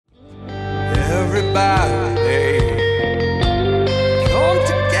Everybody, come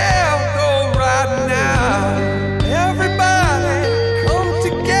together right now. Everybody, come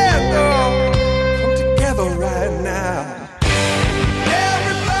together right now.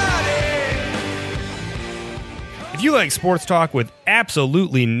 Everybody. If you like sports talk with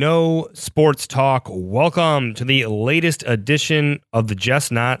absolutely no sports talk, welcome to the latest edition of the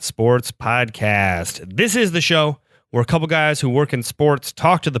Just Not Sports podcast. This is the show where a couple guys who work in sports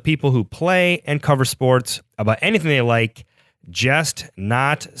talk to the people who play and cover sports about anything they like, just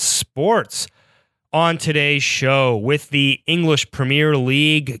not sports. On today's show, with the English Premier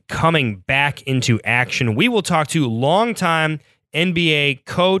League coming back into action, we will talk to longtime NBA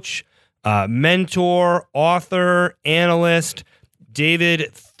coach, mentor, author, analyst, David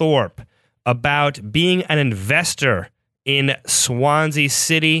Thorpe about being an investor in Swansea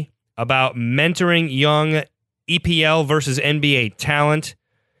City, about mentoring young EPL versus NBA talent,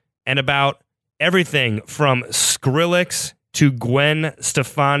 and about everything from Skrillex to Gwen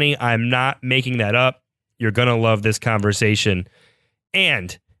Stefani. I'm not making that up. You're going to love this conversation.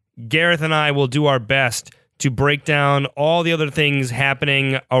 And Gareth and I will do our best to break down all the other things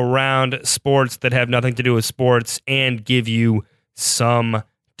happening around sports that have nothing to do with sports and give you some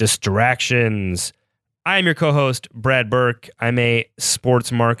distractions. I'm your co-host, Brad Burke. I'm a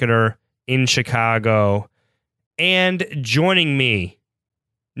sports marketer in Chicago. And joining me,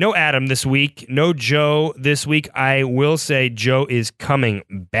 no Adam this week, no Joe this week. I will say Joe is coming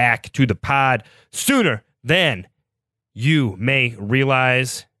back to the pod sooner than you may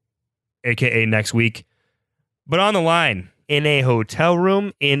realize, aka next week. But on the line, in a hotel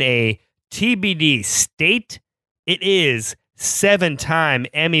room, in a TBD state, it is 7-time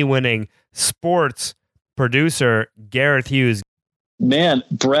Emmy-winning sports producer Gareth Hughes. Man,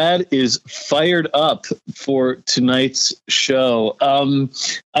 Brad is fired up for tonight's show. I'm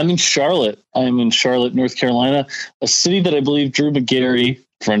in Charlotte. I'm in Charlotte, North Carolina, a city that I believe Drew McGarry,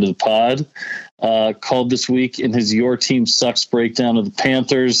 friend of the pod, called this week in his Your Team Sucks breakdown of the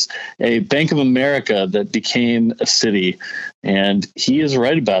Panthers, a Bank of America that became a city. And he is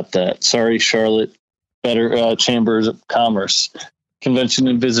right about that. Sorry, Charlotte, better Chambers of Commerce, Convention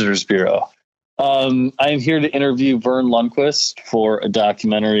and Visitors Bureau. I am here to interview Vern Lundquist for a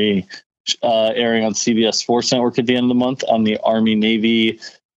documentary airing on CBS Sports Network at the end of the month on the Army-Navy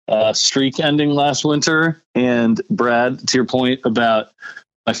streak ending last winter. And Brad, to your point about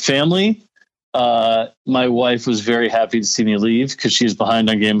my family, my wife was very happy to see me leave because she's behind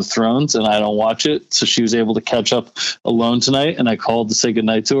on Game of Thrones and I don't watch it. So she was able to catch up alone tonight. And I called to say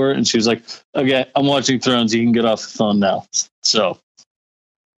goodnight to her. And she was like, okay, I'm watching Thrones. You can get off the phone now. So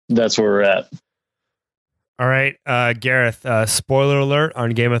that's where we're at. All right, Gareth, spoiler alert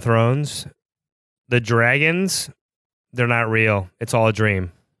on Game of Thrones. The dragons, they're not real. It's all a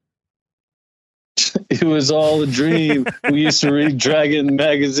dream. It was all a dream. We used to read Dragon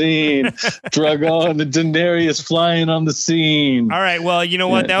magazine. Dragon, the Daenerys flying on the scene. All right, well, you know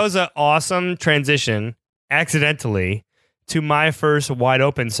what? That was an awesome transition, accidentally, to my first Wide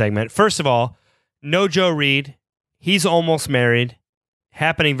Open segment. First of all, no Joe Reed. He's almost married,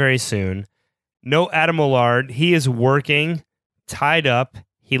 happening very soon. No Adam Millard. He is working, tied up.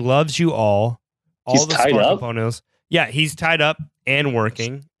 He loves you all. He's the tied smart up? components. Yeah, he's tied up and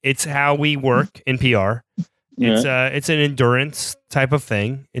working. It's how we work in PR. It's an endurance type of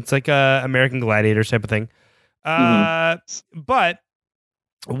thing. It's like a American Gladiator type of thing. But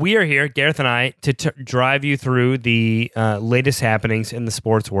we are here, Gareth and I, to drive you through the latest happenings in the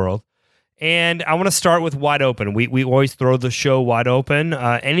sports world. And I want to start with Wide Open. We always throw the show wide open.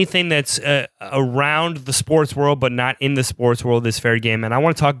 Anything that's around the sports world but not in the sports world is fair game. And I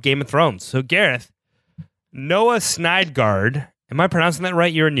want to talk Game of Thrones. So, Gareth, Noah Syndergaard. Am I pronouncing that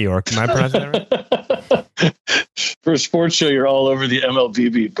right? You're in New York. Am I pronouncing that right? For a sports show, you're all over the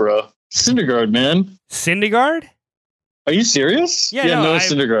MLB beat, bro. Syndergaard, man. Syndergaard? Are you serious? Yeah, no, Noah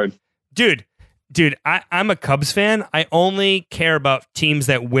Syndergaard. Dude, I'm a Cubs fan. I only care about teams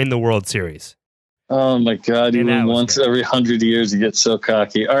that win the World Series. Oh, my God. You win once every 100 years. You get so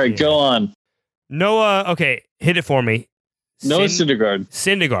cocky. All right, Go on. Noah, okay, hit it for me. Noah Syndergaard.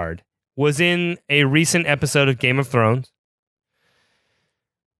 Syndergaard was in a recent episode of Game of Thrones.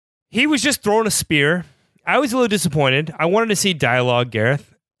 He was just throwing a spear. I was a little disappointed. I wanted to see dialogue,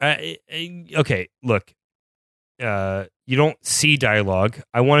 Gareth. Okay, look. You don't see dialogue.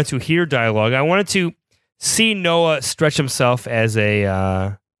 I wanted to hear dialogue. I wanted to see Noah stretch himself as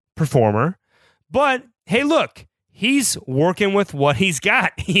a performer. But, hey, look, he's working with what he's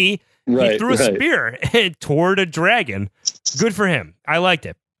got. He threw a spear toward a dragon. Good for him. I liked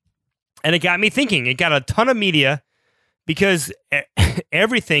it. And it got me thinking. It got a ton of media because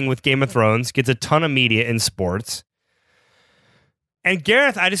everything with Game of Thrones gets a ton of media in sports. And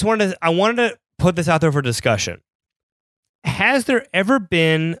Gareth, I wanted to put this out there for discussion. Has there ever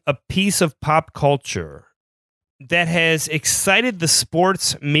been a piece of pop culture that has excited the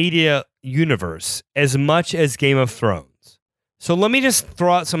sports media universe as much as Game of Thrones? So let me just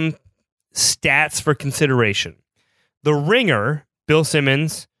throw out some stats for consideration. The Ringer, Bill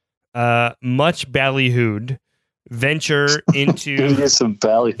Simmons, much ballyhooed venture into some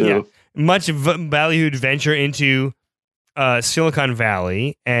ballyhoo. Ballyhooed venture into Silicon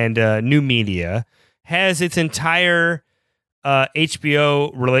Valley and new media, has its entire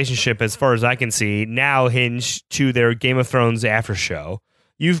HBO relationship, as far as I can see, now hinged to their Game of Thrones after show.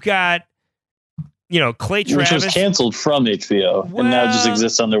 You've got, Clay Travis, which was canceled from HBO and now just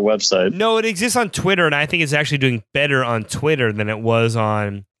exists on their website. No, it exists on Twitter, and I think it's actually doing better on Twitter than it was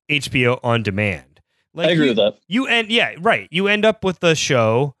on HBO on demand. I agree with that. You end up with the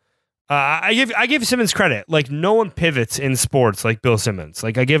show. I give Simmons credit. Like, no one pivots in sports like Bill Simmons.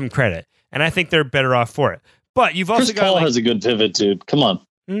 Like, I give him credit, and I think they're better off for it. But you've also Chris Paul has a good pivot, dude. Come on.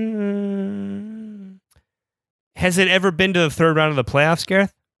 Has it ever been to the third round of the playoffs,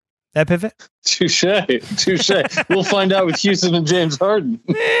 Gareth? That pivot? Touche. We'll find out with Houston and James Harden.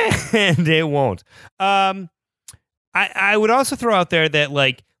 And it won't. I would also throw out there that,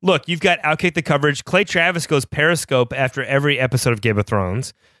 like, look, you've got Outkick the coverage. Clay Travis goes Periscope after every episode of Game of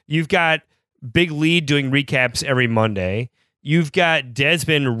Thrones. You've got Big Lead doing recaps every Monday. You've got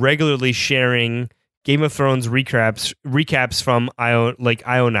Desmond regularly sharing Game of Thrones recaps from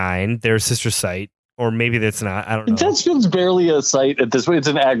IO9, their sister site. Or maybe that's not. I don't know. Deadspin's barely a site at this point. It's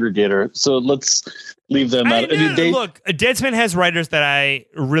an aggregator. So let's leave them out. Look, Deadspin has writers that I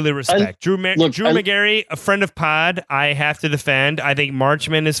really respect. Drew McGarry, a friend of pod, I have to defend. I think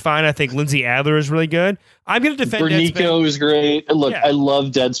Marchman is fine. I think Lindsay Adler is really good. I'm going to defend Deadspin. Bernico is great. Look, I love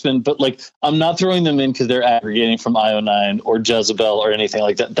Deadspin, but I'm not throwing them in because they're aggregating from IO9 or Jezebel or anything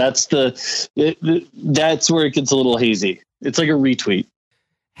like that. That's where it gets a little hazy. It's like a retweet.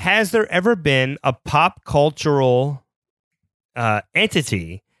 Has there ever been a pop cultural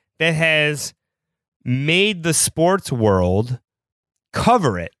entity that has made the sports world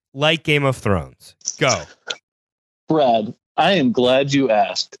cover it like Game of Thrones? Go. Brad, I am glad you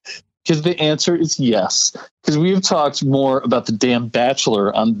asked, because the answer is yes. Because we have talked more about the damn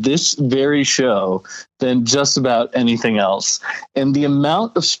Bachelor on this very show than just about anything else. And the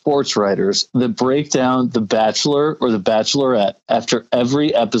amount of sports writers that break down The Bachelor or The Bachelorette after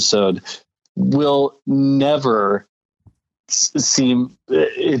every episode will never seem,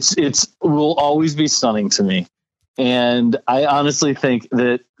 it will always be stunning to me. And I honestly think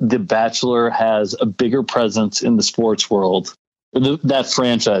that The Bachelor has a bigger presence in the sports world, that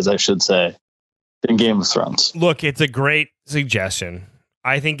franchise, I should say, than Game of Thrones. Look, it's a great suggestion.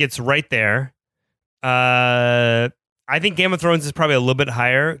 I think it's right there. I think Game of Thrones is probably a little bit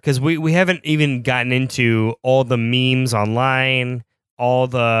higher because we haven't even gotten into all the memes online.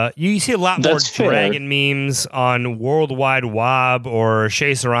 You see a lot more dragon memes on Worldwide Wob or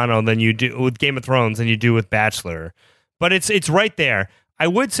Shea Serrano than you do with Game of Thrones than you do with Bachelor. But it's right there. I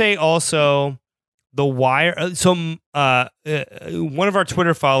would say also The Wire. So one of our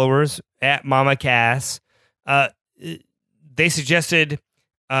Twitter followers at Mama Cass, they suggested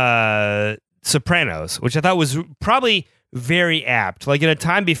Sopranos, which I thought was probably very apt. Like in a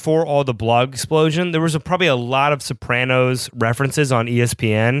time before all the blog explosion, there was probably a lot of Sopranos references on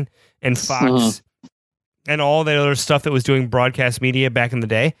ESPN and Fox and all that other stuff that was doing broadcast media back in the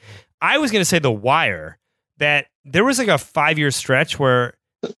day. I was going to say The Wire, that there was like a 5-year stretch where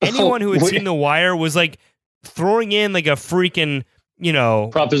anyone who had seen The Wire was like throwing in like a freaking,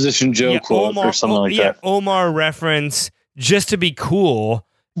 Proposition Joe quote or something like that. Omar reference just to be cool.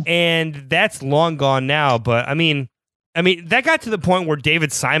 And that's long gone now. But I mean, that got to the point where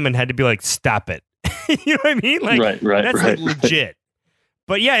David Simon had to be like, stop it. You know what I mean? Like, that's like legit.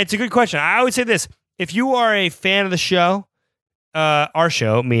 But yeah, it's a good question. I would say this. If you are a fan of the show, our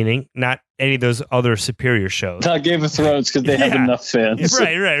show, meaning not any of those other superior shows. Not Game of Thrones because they have enough fans.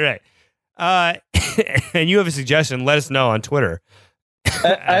 Right. And you have a suggestion, let us know on Twitter.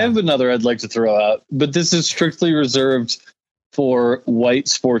 I have another I'd like to throw out, but this is strictly reserved for white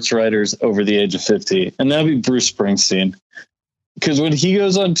sports writers over the age of 50. And that'd be Bruce Springsteen. Because when he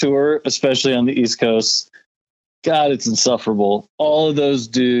goes on tour, especially on the East Coast, God, it's insufferable. All of those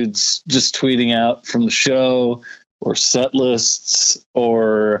dudes just tweeting out from the show or set lists,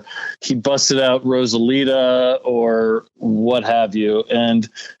 or he busted out Rosalita or what have you. And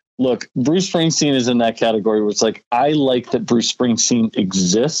look, Bruce Springsteen is in that category where it's like, I like that Bruce Springsteen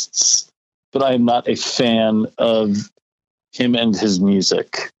exists, but I am not a fan of him and his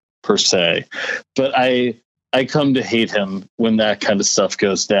music per se, but I come to hate him when that kind of stuff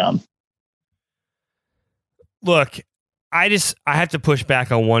goes down. Look, I have to push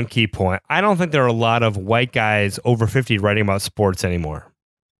back on one key point. I don't think there are a lot of white guys over 50 writing about sports anymore.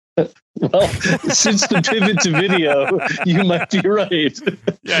 Well, since the pivot to video, you might be right.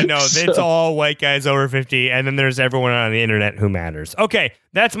 Yeah, no, it's all white guys over 50, and then there's everyone on the internet who matters. Okay,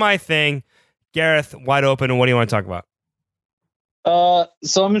 that's my thing. Gareth, wide open, and what do you want to talk about?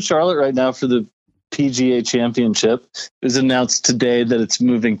 So I'm in Charlotte right now for the PGA Championship. It was announced today that it's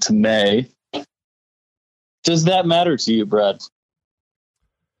moving to May. Does that matter to you, Brad?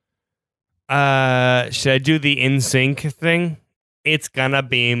 Should I do the NSYNC thing? It's gonna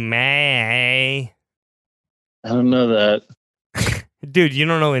be May. I don't know that. Dude, you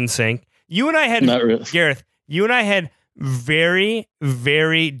don't know NSYNC? You and I had, Not really. Gareth, you and I had very,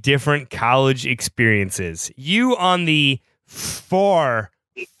 very different college experiences. You on the far,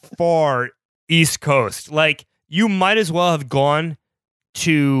 far East Coast. Like, you might as well have gone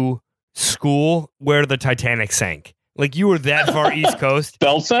to school where the Titanic sank. Like, you were that far East Coast.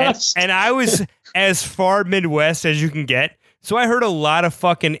 Belfast? And I was as far Midwest as you can get. So I heard a lot of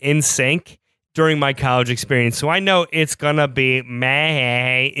fucking NSYNC during my college experience. So I know It's Gonna Be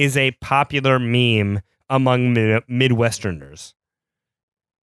May is a popular meme among Midwesterners.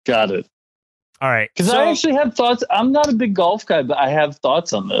 Got it. All right. Because I actually have thoughts. I'm not a big golf guy, but I have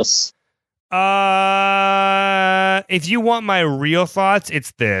thoughts on this. If you want my real thoughts,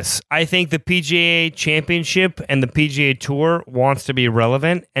 it's this. I think the PGA Championship and the PGA Tour wants to be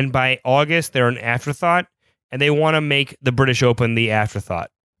relevant, and by August, they're an afterthought, and they want to make the British Open the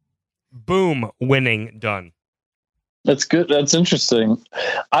afterthought. Boom, winning, done. That's good. That's interesting.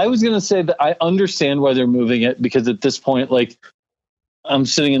 I was going to say that I understand why they're moving it, because at this point, like, I'm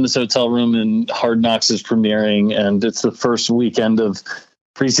sitting in this hotel room and Hard Knocks is premiering, and it's the first weekend of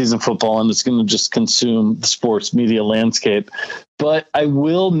preseason football, and it's going to just consume the sports media landscape. But I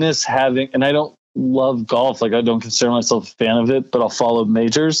will miss having, and I don't love golf. Like, I don't consider myself a fan of it, but I'll follow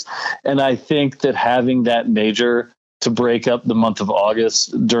majors. And I think that having that major to break up the month of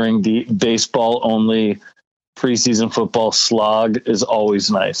August during the baseball only preseason football slog is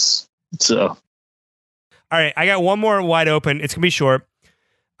always nice. So, all right, I got one more wide open. It's going to be short.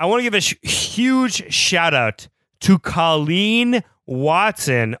 I want to give a huge shout out to Colleen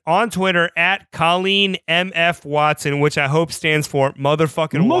Watson on Twitter at Colleen MF Watson, which I hope stands for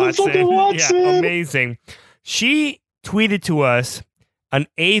motherfucking Watson. Yeah, amazing. She tweeted to us an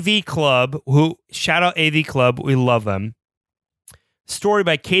AV Club, who shout out AV Club, we love them. Story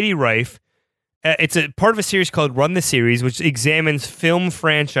by Katie Reif. It's a part of a series called Run the Series, which examines film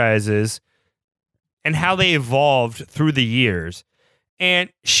franchises and how they evolved through the years. And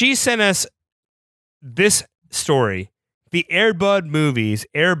she sent us this story. The Air Bud movies,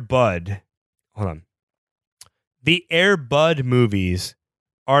 the Air Bud movies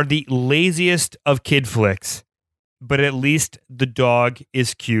are the laziest of kid flicks, but at least the dog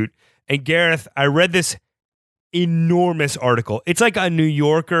is cute. And Gareth, I read this enormous article. It's like a New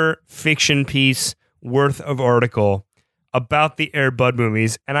Yorker fiction piece worth of article about the Air Bud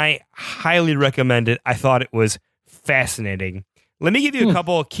movies, and I highly recommend it. I thought it was fascinating. Let me give you a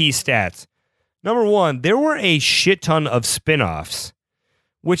couple of key stats. Number one, there were a shit ton of spin-offs,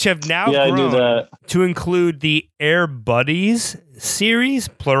 which have now grown to include the Air Buddies series,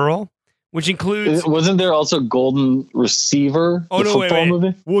 plural, which includes... Wasn't there also Golden Receiver, football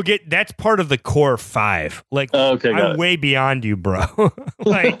movie? We'll get... That's part of the core 5. Like, I'm way beyond you, bro.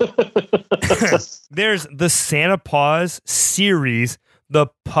 Like, there's the Santa Paws series, the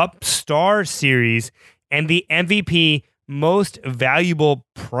Pup Star series, and the MVP Most Valuable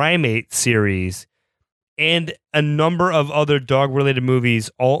Primate series, and a number of other dog-related movies,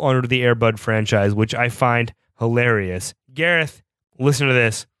 all under the Air Bud franchise, which I find hilarious. Gareth, listen to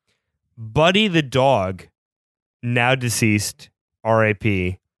this. Buddy the dog, now deceased,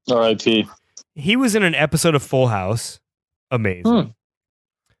 R.I.P. R.I.P. He was in an episode of Full House. Amazing.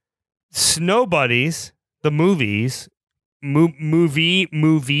 Snow Buddies, the movies,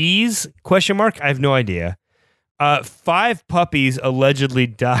 movies, question mark? I have no idea. 5 puppies allegedly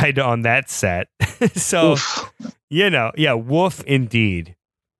died on that set. So, woof indeed.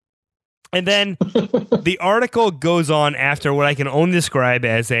 And then the article goes on after what I can only describe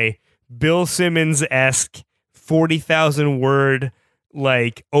as a Bill Simmons-esque 40,000 word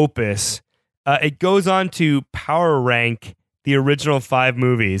like opus. It goes on to power rank the original 5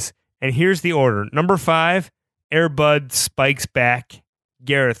 movies. And here's the order. Number 5, Air Bud Spikes Back.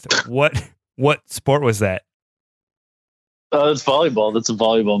 Gareth, what sport was that? It's volleyball. That's a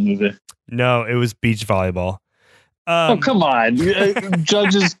volleyball movie. No, it was beach volleyball. Oh, come on.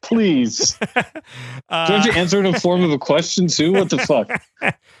 Judges, please. Do you have to answer in a form of a question, too? What the fuck?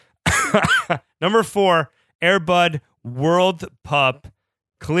 Number 4, Air Bud World Pup.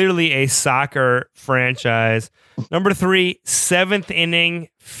 Clearly a soccer franchise. Number 3, 7th Inning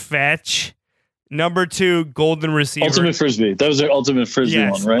Fetch. Number 2, Golden Receiver. Ultimate Frisbee. That was their Ultimate Frisbee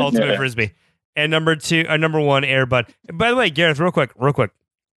one, right? Ultimate Frisbee. And number 1, Air Bud. By the way, Gareth, real quick.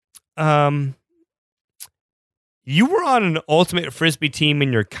 You were on an Ultimate Frisbee team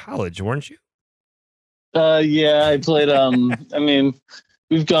in your college, weren't you? Yeah, I played. I mean,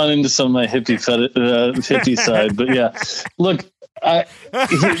 we've gone into some of my hippie side, but yeah. Look,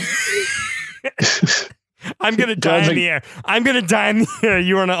 I'm gonna die in the air.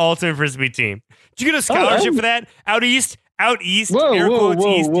 You were on an Ultimate Frisbee team. Did you get a scholarship for that? Out east. Whoa, air quotes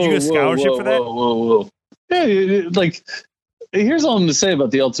east. Did you get a scholarship for that? Whoa. Yeah, like, here's all I'm gonna say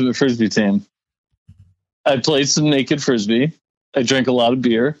about the Ultimate Frisbee team. I played some naked Frisbee. I drank a lot of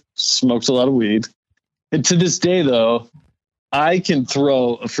beer, smoked a lot of weed. And to this day, though, I can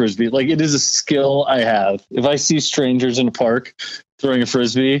throw a Frisbee. Like, it is a skill I have. If I see strangers in a park throwing a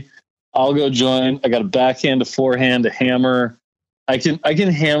Frisbee, I'll go join. I got a backhand, a forehand, a hammer. I can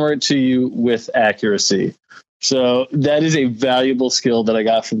hammer it to you with accuracy. So that is a valuable skill that I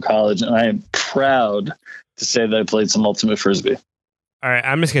got from college, and I am proud to say that I played some Ultimate Frisbee. All right,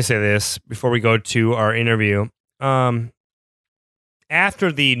 I'm just going to say this before we go to our interview. After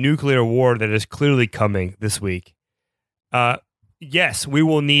the nuclear war that is clearly coming this week, yes, we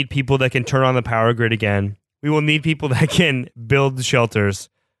will need people that can turn on the power grid again. We will need people that can build shelters.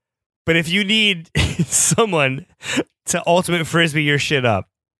 But if you need someone to Ultimate Frisbee your shit up,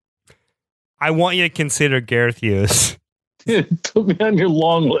 I want you to consider Gareth Hughes. Put me on your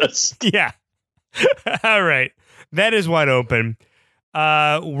long list. Yeah. All right. That is wide open.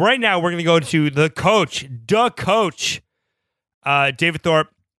 Right now, we're going to go to the coach, David Thorpe.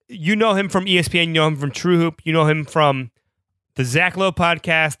 You know him from ESPN. You know him from True Hoop. You know him from the Zach Lowe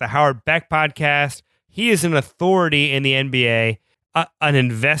podcast, the Howard Beck podcast. He is an authority in the NBA, an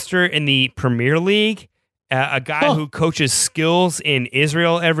investor in the Premier League, a guy who coaches skills in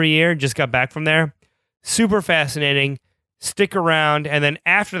Israel every year. Just got back from there. Super fascinating. Stick around. And then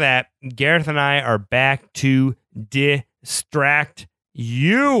after that, Gareth and I are back to distract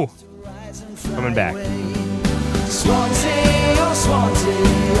you. Coming back. Swansea,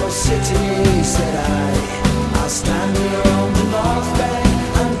 oh city, said I'll stand here on the North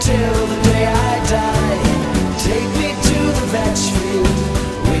Bank until the day I die. Take me to the vetch field,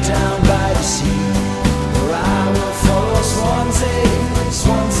 way down by the sea, where I will follow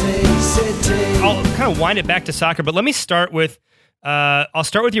Swansea city. I'll kind of wind it back to soccer, but let me start with, I'll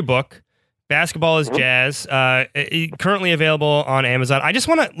start with your book. Basketball is Jazz, currently available on Amazon.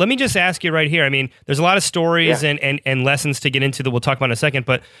 Let me just ask you right here. I mean, there's a lot of stories and lessons to get into that we'll talk about in a second,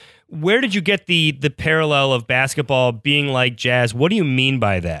 but where did you get the parallel of basketball being like jazz? What do you mean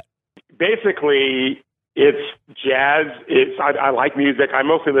by that? Basically, it's jazz. I like music. I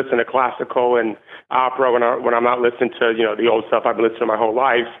mostly listen to classical and opera when I'm not listening to, the old stuff I've been listening to my whole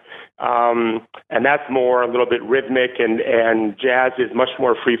life. And that's more a little bit rhythmic, and jazz is much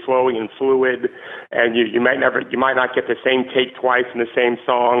more free flowing and fluid. And you might not get the same take twice in the same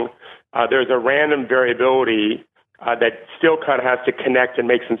song. There's a random variability that still kind of has to connect and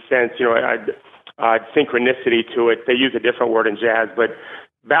make some sense. Synchronicity to it. They use a different word in jazz, but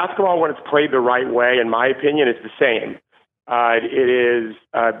basketball, when it's played the right way, in my opinion, is the same.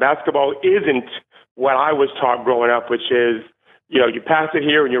 Basketball isn't what I was taught growing up, which is, you pass it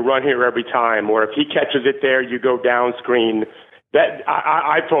here and you run here every time, or if he catches it there, you go down screen. That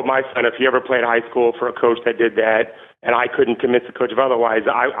I told my son, if he ever played high school for a coach that did that, and I couldn't convince the coach of otherwise,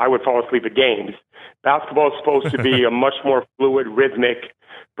 I would fall asleep at games. Basketball is supposed to be a much more fluid, rhythmic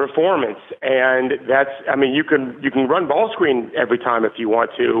performance, and you can run ball screen every time if you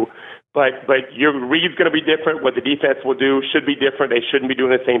want to, but your read's going to be different. What the defense will do should be different. They shouldn't be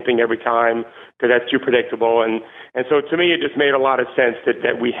doing the same thing every time because that's too predictable. And so to me, it just made a lot of sense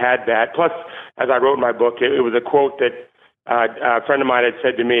that we had that. Plus, as I wrote in my book, it was a quote that a friend of mine had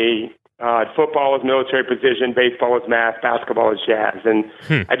said to me, football is military precision, baseball is math, basketball is jazz. And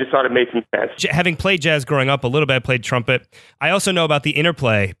I just thought it made some sense. Having played jazz growing up a little bit, I played trumpet. I also know about the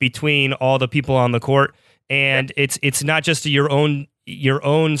interplay between all the people on the court, and it's not just your own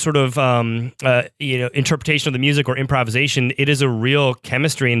sort of interpretation of the music or improvisation. It is a real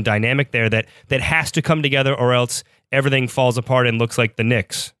chemistry and dynamic there that has to come together, or else everything falls apart and looks like the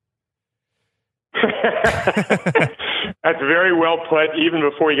Knicks. That's very well put. Even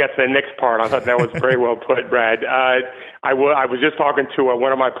before you get to the next part, I thought that was very well put, Brad. I was just talking to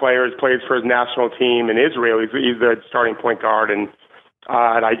one of my players, plays for his national team in Israel. He's the starting point guard, and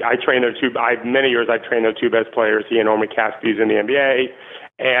I train their many years I've trained their two best players, he and Omri Caspi, in the NBA,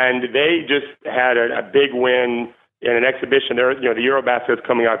 and they just had a big win in an exhibition. The Eurobasket is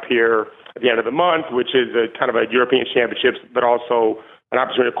coming up here at the end of the month, which is a kind of a European Championships, but also an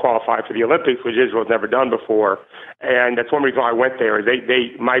opportunity to qualify for the Olympics, which Israel's never done before. And that's one reason why I went there.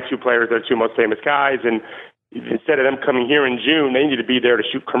 My two players are the two most famous guys, and instead of them coming here in June, they need to be there to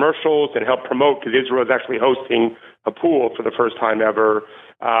shoot commercials and help promote, because Israel is actually hosting a pool for the first time ever.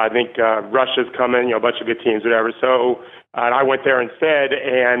 I think Russia's coming, a bunch of good teams, whatever. So I went there instead,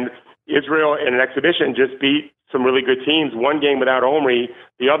 and Israel in an exhibition just beat some really good teams. One game without Omri,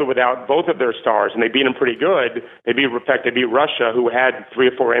 the other without both of their stars, and they beat them pretty good. They beat Russia, who had 3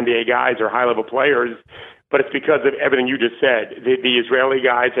 or 4 NBA guys or high-level players, but it's because of everything you just said. The Israeli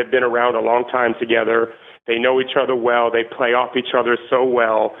guys have been around a long time together. They know each other well. They play off each other so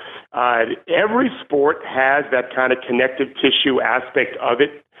well. Every sport has that kind of connective tissue aspect of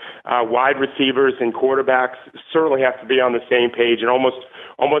it. Wide receivers and quarterbacks certainly have to be on the same page and almost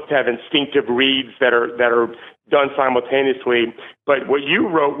have instinctive reads that are done simultaneously. But what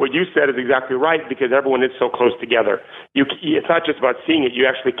you said is exactly right, because everyone is so close together. It's not just about seeing it; you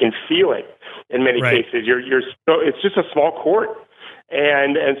actually can feel it in many cases. It's just a small court,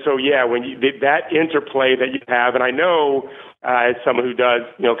 and so when that interplay that you have, and I know as someone who does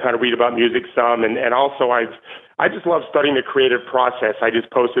kind of read about music some, and also I just love studying the creative process. I just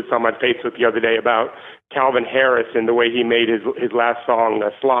posted some on Facebook the other day about Calvin Harris and the way he made his last song,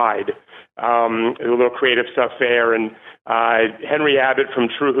 Slide. A little creative stuff there. And Henry Abbott from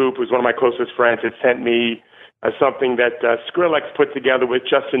True Hoop, who's one of my closest friends, had sent me something that Skrillex put together with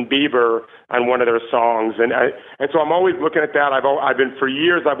Justin Bieber on one of their songs. And so I'm always looking at that. I've been, for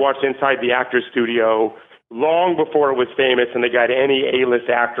years, I've watched Inside the Actors Studio long before it was famous and they got any A-list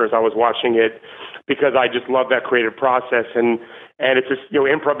actors. I was watching it because I just love that creative process. And it's just,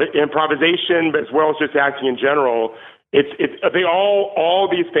 improvisation, but as well as just acting in general. They all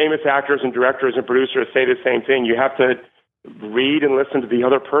these famous actors and directors and producers say the same thing. You have to read and listen to the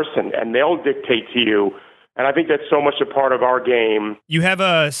other person, and they'll dictate to you. And I think that's so much a part of our game. You have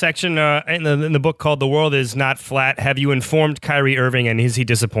a section in the book called "The World Is Not Flat." Have you informed Kyrie Irving, and is he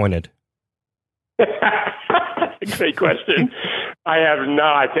disappointed? Great question. I have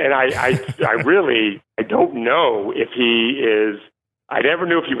not, and I really don't know if he is. I never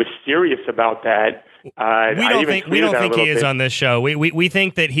knew if he was serious about that. We don't think he is on this show. We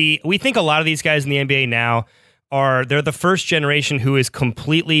think that we think a lot of these guys in the NBA now they're the first generation who is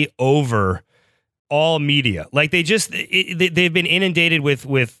completely over all media. Like they've been inundated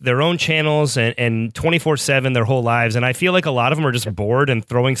with their own channels and 24/7 their whole lives. And I feel like a lot of them are just bored and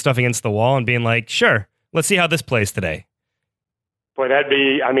throwing stuff against the wall and being like, sure, let's see how this plays today. Boy,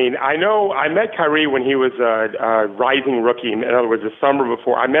 I know I met Kyrie when he was a rising rookie. In other words, the summer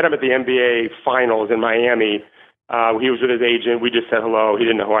before. I met him at the NBA Finals in Miami. He was with his agent. We just said hello. He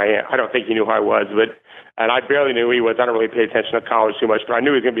didn't know who I am. I don't think he knew who I was, and I barely knew who he was. I don't really pay attention to college too much, but I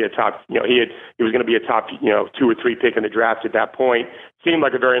knew he was going to be a top, he was going to be a top, 2 or 3 pick in the draft at that point. Seemed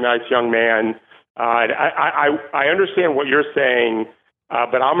like a very nice young man. I understand what you're saying,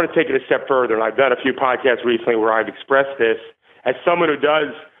 but I'm going to take it a step further, and I've done a few podcasts recently where I've expressed this. As someone who does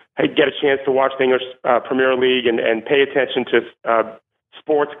get a chance to watch the English Premier League and pay attention to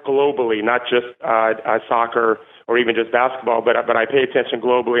sports globally, not just soccer or even just basketball, but I pay attention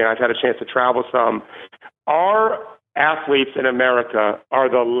globally, and I've had a chance to travel some. Our athletes in America are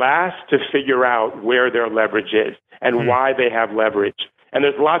the last to figure out where their leverage is and why they have leverage. And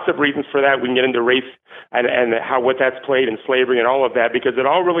there's lots of reasons for that. We can get into race and what that's played in slavery and all of that, because it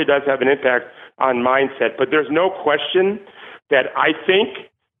all really does have an impact on mindset. But there's no question that I think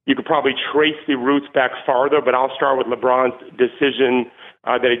you could probably trace the roots back farther, but I'll start with LeBron's decision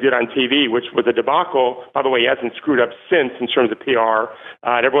that he did on TV, which was a debacle. By the way, he hasn't screwed up since in terms of PR.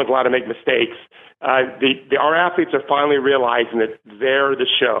 Everyone's allowed to make mistakes. Our athletes are finally realizing that they're the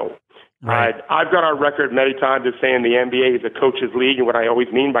show. Right. I've got our record many times of saying the NBA is a coach's league, and what I always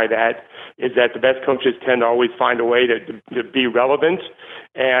mean by that is that the best coaches tend to always find a way to be relevant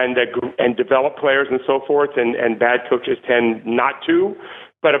and develop players and so forth, and bad coaches tend not to.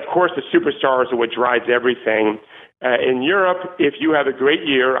 But of course, the superstars are what drives everything. In Europe, if you have a great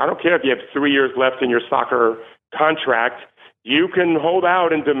year, I don't care if you have 3 years left in your soccer contract, you can hold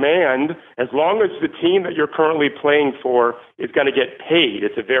out and demand, as long as the team that you're currently playing for is going to get paid.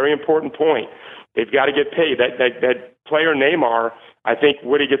 It's a very important point. They've got to get paid. That player Neymar, I think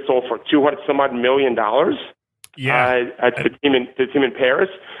Woody gets sold for $200 million. Yeah. To the team in Paris.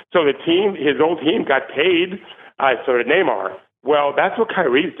 So his old team got paid. So did Neymar. Well, that's what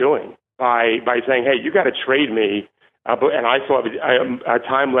Kyrie's doing by saying, hey, you got to trade me. And I still have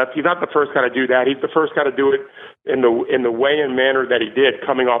time left. He's not the first guy to do that. He's the first guy to do it in the way and manner that he did,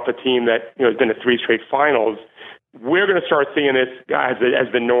 coming off a team that has been to 3 straight finals. We're going to start seeing this as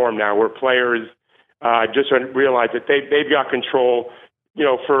the norm now, where players just realize that they've got control,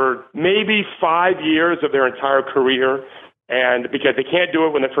 for maybe 5 years of their entire career, and because they can't do it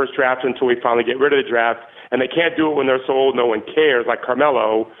when they're first drafted until we finally get rid of the draft, and they can't do it when they're so old no one cares, like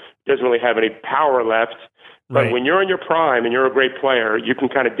Carmelo doesn't really have any power left. But Right. when you're in your prime and you're a great player, you can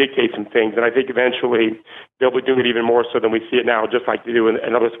kind of dictate some things. And I think eventually they'll be doing it even more so than we see it now, just like they do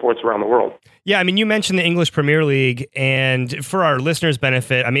in other sports around the world. Yeah, I mean, you mentioned the English Premier League, and for our listeners'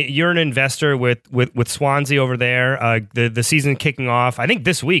 benefit, I mean, you're an investor with Swansea over there. The season kicking off, I think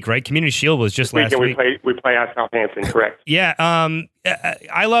this week, right? Community Shield was just last week. We play at Southampton, correct? Yeah,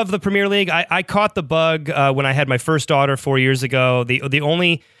 I love the Premier League. I caught the bug when I had my first daughter 4 years ago. The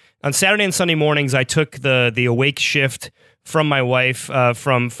only on Saturday and Sunday mornings, I took the awake shift from my wife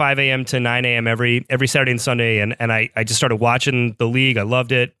from 5 a.m. to 9 a.m. every Saturday and Sunday, and I just started watching the league. I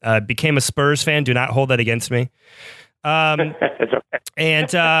loved it. Became a Spurs fan. Do not hold that against me. It's okay.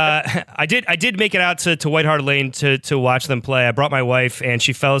 And I did make it out to White Hart Lane to watch them play. I brought my wife, and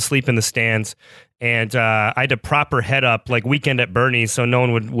she fell asleep in the stands. And I had to prop her head up like Weekend at Bernie's so no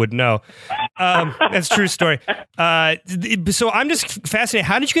one would know. That's a true story. So I'm just fascinated.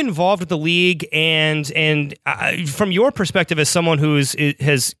 How did you get involved with the league? And from your perspective as someone who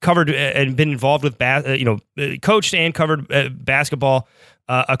has covered and been involved with, coached and covered basketball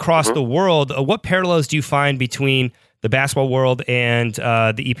across the world, what parallels do you find between the basketball world and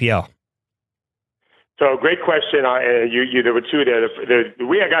the EPL? So great question. There were two there. The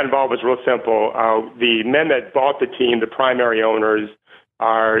way I got involved was real simple. The men that bought the team, the primary owners,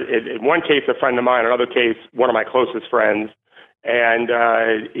 are in one case a friend of mine, in another case one of my closest friends. And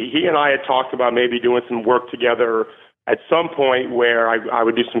he and I had talked about maybe doing some work together at some point where I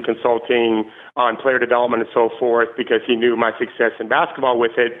would do some consulting on player development and so forth, because he knew my success in basketball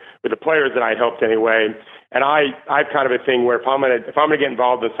with the players that I helped anyway. And I've kind of a thing where if I'm gonna get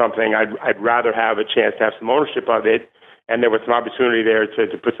involved in something, I'd rather have a chance to have some ownership of it. And there was some opportunity there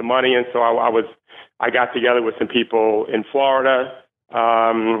to put some money in. So I got together with some people in Florida,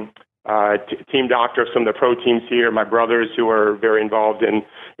 team doctor of some of the pro teams here, my brothers who are very involved in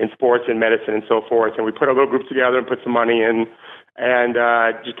sports and medicine and so forth. And we put a little group together and put some money in. And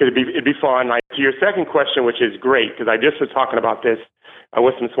just because it'd be fun. To your second question, which is great, because I just was talking about this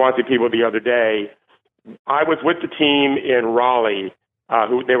with some Swansea people the other day. I was with the team in Raleigh,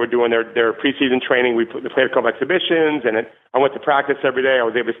 who they were doing their preseason training. They played a couple exhibitions, and I went to practice every day. I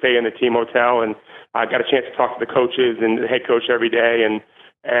was able to stay in the team hotel, and I got a chance to talk to the coaches and the head coach every day.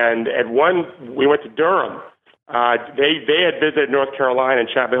 And at one, we went to Durham. They had visited North Carolina and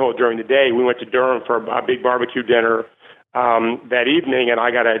Chapel Hill during the day. We went to Durham for a big barbecue dinner that evening, and I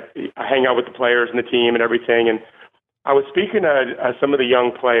got to hang out with the players and the team and everything. And I was speaking to some of the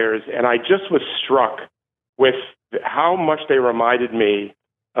young players, and I just was struck with how much they reminded me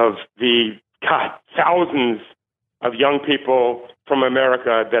of the thousands of young people from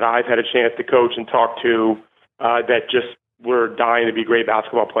America that I've had a chance to coach and talk to that just were dying to be great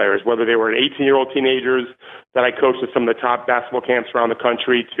basketball players, whether they were 18-year-old teenagers that I coached at some of the top basketball camps around the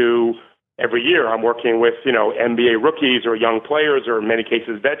country to every year I'm working with, NBA rookies or young players or in many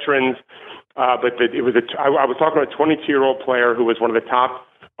cases veterans. I was talking to a 22-year-old player who was one of the top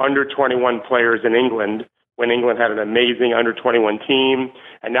under 21 players in England when England had an amazing under 21 team.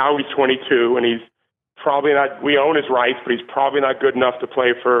 And now he's 22 and he's probably not, we own his rights, but he's probably not good enough to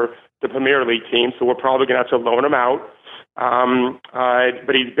play for the Premier League team. So we're probably going to have to loan him out.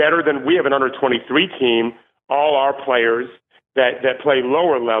 But he's better than, we have an under 23 team, all our players that play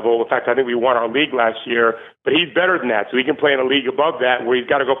lower level. In fact, I think we won our league last year, but he's better than that. So he can play in a league above that where he's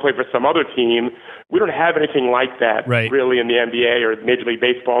got to go play for some other team. We don't have anything like that really in the NBA or Major League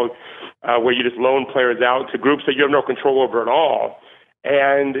Baseball, where you just loan players out to groups that you have no control over at all.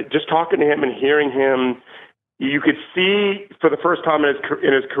 And just talking to him and hearing him, you could see for the first time in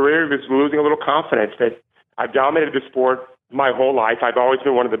his career, he was losing a little confidence that I've dominated the sport my whole life. I've always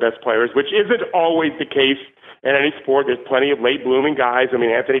been one of the best players, which isn't always the case in any sport. There's plenty of late blooming guys. I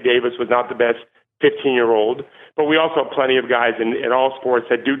mean, Anthony Davis was not the best 15-year-old, but we also have plenty of guys in all sports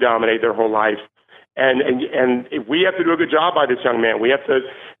that do dominate their whole life. And we have to do a good job by this young man. We have to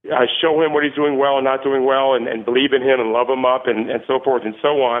show him what he's doing well and not doing well, and believe in him and love him up and so forth and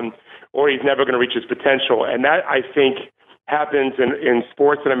so on, or he's never going to reach his potential. And that, I think, happens in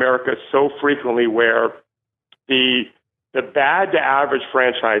sports in America so frequently, where the bad to average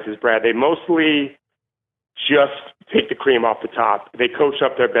franchises, Brad, they mostly just take the cream off the top. They coach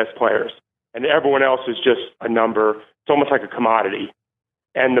up their best players, and everyone else is just a number. It's almost like a commodity.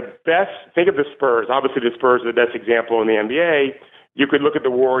 And the best, think of the Spurs. Obviously, the Spurs are the best example in the NBA. You could look at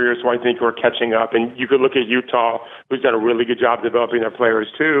the Warriors, who I think are catching up, and you could look at Utah, who's done a really good job developing their players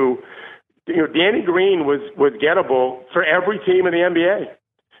too. You know, Danny Green was gettable for every team in the NBA,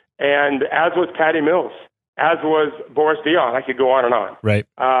 and as was Patty Mills, as was Boris Diaw. I could go on and on. Right.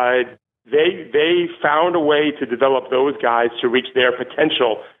 They found a way to develop those guys to reach their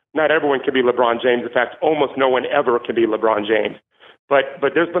potential. Not everyone can be LeBron James. In fact, almost no one ever can be LeBron James. But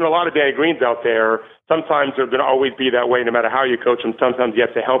there's been a lot of Danny Greens out there. Sometimes they're going to always be that way, no matter how you coach them. Sometimes you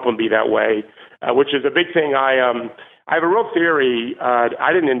have to help them be that way, which is a big thing. I have a real theory.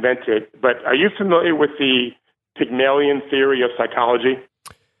 I didn't invent it, but are you familiar with the Pygmalion theory of psychology?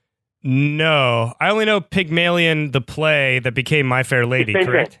 No, I only know Pygmalion, the play that became My Fair Lady, Same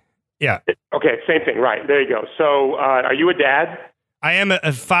correct? thing. Yeah. Okay, same thing. Right. There you go. So are you a dad? I am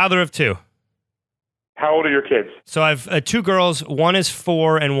a father of two. How old are your kids? So I've two girls. One is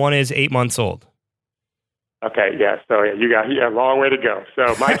 4 and one is 8 months old. Okay, yeah. So you got a long way to go.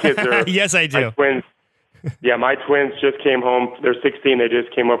 So my kids are yes, I do. My twins. Yeah, my twins just came home. They're 16. They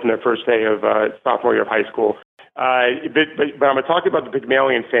just came up on their first day of sophomore year of high school. But I'm going to talk about the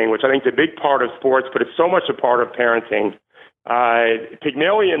Pygmalion thing, which I think is a big part of sports, but it's so much a part of parenting.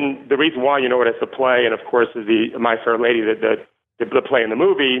 Pygmalion, the reason why you know it as the play, and of course is the My Fair Lady, the play in the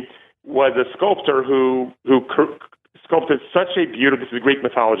movie, was a sculptor who sculpted such a beautiful, this is Greek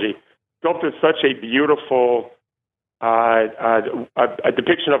mythology, sculpted such a beautiful a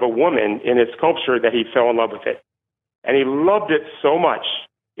depiction of a woman in his sculpture that he fell in love with it. And he loved it so much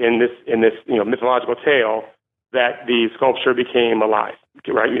in this mythological tale that the sculpture became alive,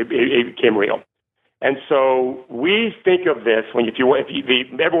 right? It became real. And so we think of this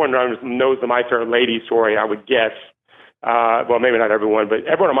everyone knows the My Fair Lady story, I would guess. Well, maybe not everyone, but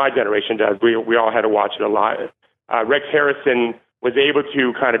everyone of my generation does. We all had to watch it a lot. Rex Harrison was able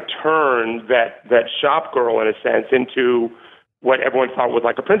to kind of turn that shop girl, in a sense, into what everyone thought was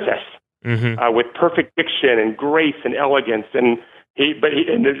like a princess, with perfect diction and grace and elegance. And it's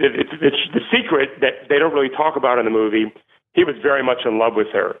the secret that they don't really talk about in the movie. He was very much in love with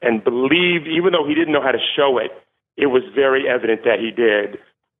her and believed, even though he didn't know how to show it, it was very evident that he did.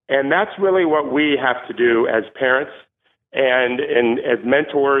 And that's really what we have to do as parents and as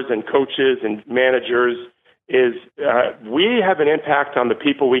mentors and coaches and managers is we have an impact on the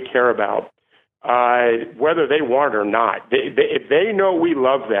people we care about, whether they want it or not. If they know we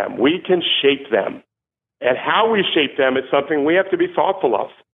love them, we can shape them. And how we shape them is something we have to be thoughtful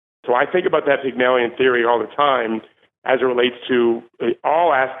of. So I think about that Pygmalion theory all the time as it relates to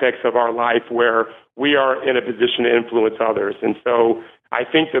all aspects of our life where we are in a position to influence others. And so I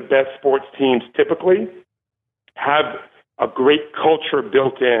think the best sports teams typically have a great culture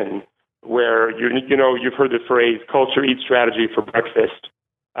built in where, you've heard the phrase, culture eats strategy for breakfast.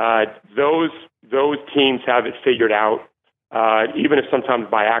 Those teams have it figured out, even if sometimes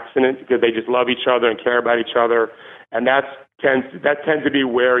by accident, because they just love each other and care about each other. And that tends to be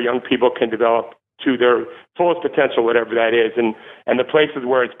where young people can develop to their fullest potential, whatever that is. And the places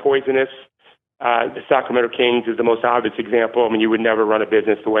where it's poisonous, the Sacramento Kings is the most obvious example. I mean, you would never run a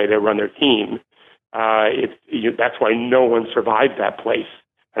business the way they run their team. That's why no one survived that place.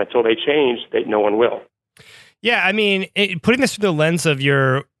 And until they change, no one will. Yeah, I mean, putting this through the lens of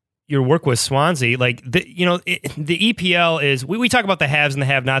your work with Swansea, like the EPL is, we talk about the haves and the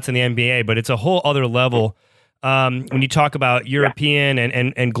have-nots in the NBA, but it's a whole other level when you talk about European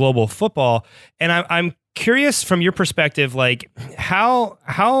and global football. And I'm curious from your perspective, like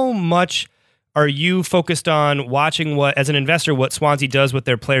how much are you focused on watching as an investor, what Swansea does with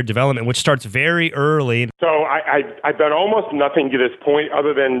their player development, which starts very early? So I've done almost nothing to this point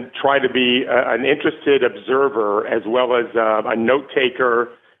other than try to be an interested observer as well as a note taker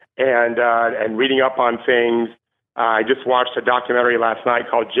and reading up on things. I just watched a documentary last night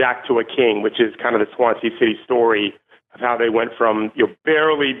called Jack to a King, which is kind of the Swansea City story of how they went from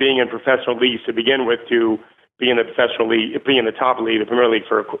barely being in professional leagues to begin with to being in the professional league, being in the top league, the Premier League,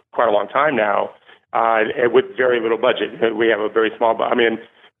 for quite a long time now, with very little budget. We have a very small. I mean,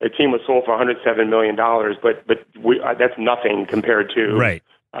 the team was sold for $107 million, but that's nothing compared to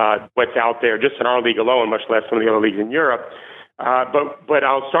what's out there just in our league alone, much less some of the other leagues in Europe. But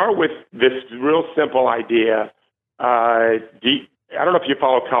I'll start with this real simple idea. I don't know if you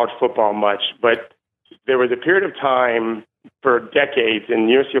follow college football much, but there was a period of time for decades in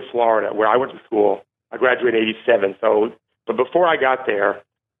the University of Florida where I went to school. I graduated in 87, so But before I got there,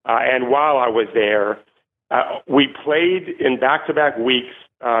 and while I was there, we played in back-to-back weeks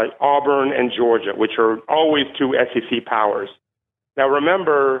Auburn and Georgia, which are always two SEC powers. Now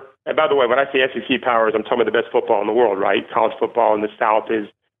remember, and by the way, when I say SEC powers, I'm talking about the best football in the world, right? College football in the South is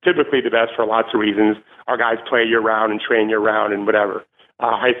typically the best for lots of reasons. Our guys play year-round and train year-round and whatever.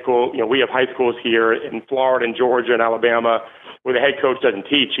 High school, we have high schools here in Florida and Georgia and Alabama where the head coach doesn't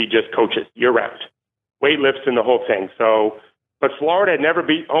teach, he just coaches year-round. Weightlifts and the whole thing. But Florida had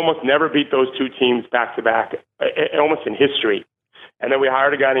almost never beat those two teams back-to-back, almost in history. And then we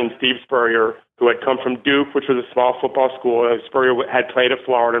hired a guy named Steve Spurrier, who had come from Duke, which was a small football school. Spurrier had played at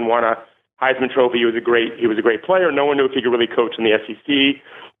Florida and won a Heisman Trophy. He was a great player. No one knew if he could really coach in the SEC.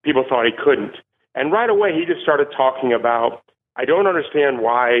 People thought he couldn't. And right away, he just started talking about, I don't understand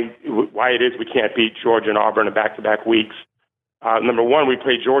why it is we can't beat Georgia and Auburn in back-to-back weeks. Number one, we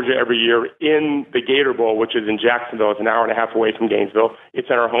play Georgia every year in the Gator Bowl, which is in Jacksonville. It's an hour and a half away from Gainesville. It's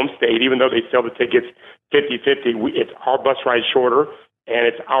in our home state. Even though they sell the tickets 50-50, it's our bus ride shorter, and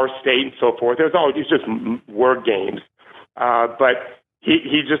it's our state and so forth. It's just word games. But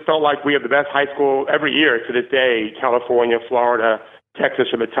he just felt like we have the best high school every year to this day. California, Florida,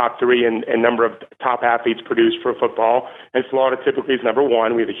 Texas are the top three in number of top athletes produced for football. And Florida typically is number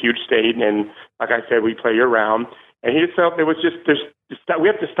one. We have a huge state, and like I said, we play year-round. And he just felt we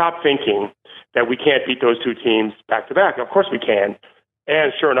have to stop thinking that we can't beat those two teams back-to-back. Of course we can.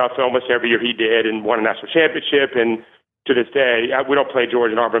 And sure enough, almost every year he did and won a national championship. And to this day, we don't play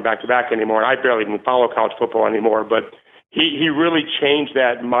Georgia and Auburn back-to-back anymore. And I barely even follow college football anymore. But he really changed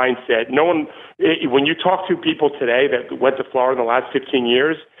that mindset. When you talk to people today that went to Florida in the last 15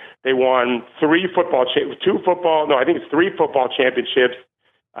 years, they won three football championships,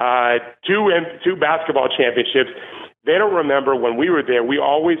 two basketball championships. They don't remember when we were there, we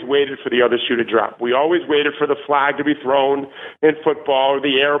always waited for the other shoe to drop. We always waited for the flag to be thrown in football, or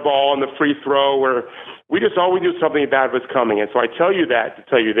the air ball and the free throw, or we just always knew something bad was coming. And so I tell you that to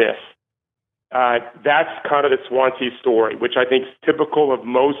tell you this. That's kind of the Swansea story, which I think is typical of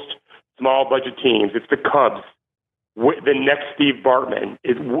most small budget teams. It's the Cubs, the next Steve Bartman.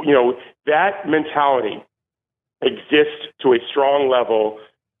 That mentality exists to a strong level.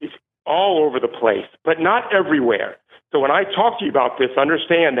 It's all over the place, but not everywhere. So when I talk to you about this,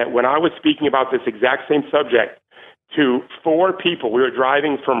 understand that when I was speaking about this exact same subject to four people, we were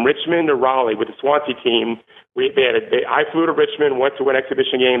driving from Richmond to Raleigh with the Swansea team. I flew to Richmond, went to an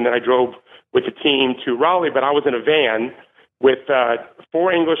exhibition game, then I drove with the team to Raleigh, but I was in a van with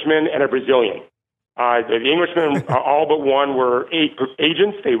four Englishmen and a Brazilian. The Englishmen, all but one, were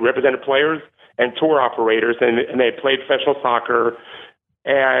agents. They represented players and tour operators, and they played professional soccer.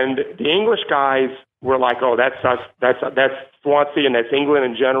 And the English guys were like, "Oh, that's us. That's Swansea, and that's England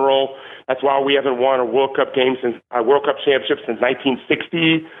in general. That's why we haven't won a World Cup game World Cup championship since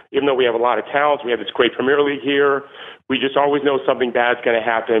 1960. Even though we have a lot of talents, we have this great Premier League here. We just always know something bad's going to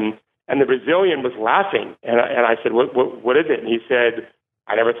happen." And the Brazilian was laughing, and I said, "What is it?" And he said,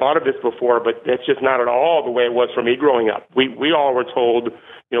 "I never thought of this before, but that's just not at all the way it was for me growing up. We all were told,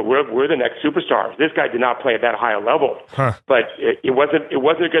 we're the next superstars. This guy did not play at that high a level, but it wasn't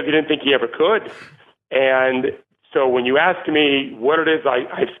because he didn't think he ever could." And so when you ask me what it is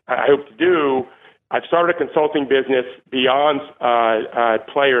I hope to do, I've started a consulting business beyond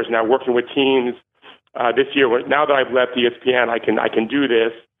players now, working with teams this year. Now that I've left ESPN, I can do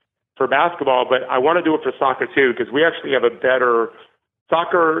this for basketball, but I want to do it for soccer too, because we actually have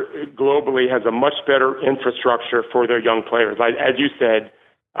soccer globally has a much better infrastructure for their young players. As you said,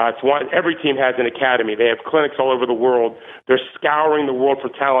 every team has an academy. They have clinics all over the world. They're scouring the world for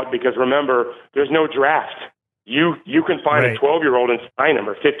talent because, remember, there's no draft. You can find a 12-year-old and sign him,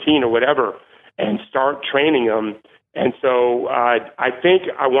 or 15 or whatever, and start training them. And so I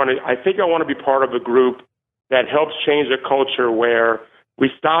think I want to be part of a group that helps change the culture where we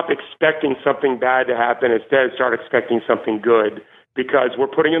stop expecting something bad to happen, instead start expecting something good, because we're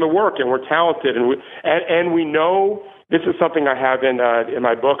putting in the work and we're talented, and we know. This is something I have in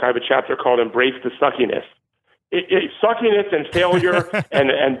my book. I have a chapter called "Embrace the Suckiness." Suckiness and failure,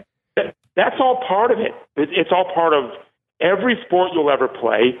 and that's all part of it. It's all part of every sport you'll ever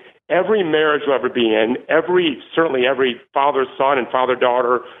play, every marriage you'll ever be in, certainly every father-son and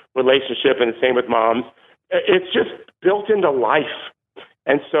father-daughter relationship, and the same with moms. It's just built into life.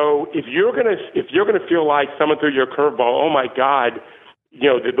 And so if you're gonna feel like someone threw your curveball, oh my God,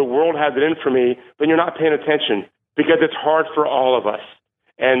 the world has it in for me, then you're not paying attention, because it's hard for all of us.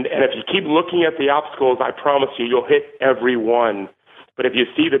 And if you keep looking at the obstacles, I promise you'll hit every one. But if you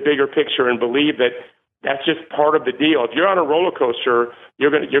see the bigger picture and believe that That's just part of the deal. If you're on a roller coaster, you're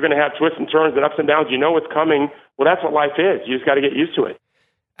gonna have twists and turns and ups and downs. You know what's coming. Well, that's what life is. You just got to get used to it.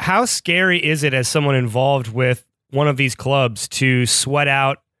 How scary is it as someone involved with one of these clubs to sweat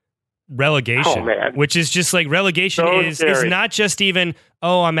out relegation? Oh, man. Which is just like relegation So is scary. not just even,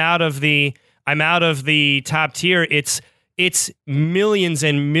 oh, I'm out of the top tier. It's millions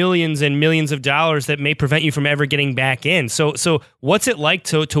and millions and millions of dollars that may prevent you from ever getting back in. So what's it like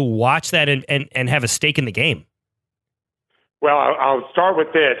to watch that and have a stake in the game? Well, I'll start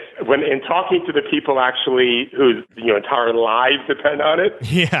with this. When in talking to the people actually whose entire lives depend on it,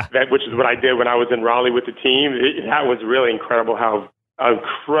 Yeah. which is what I did when I was in Raleigh with the team, that was really incredible how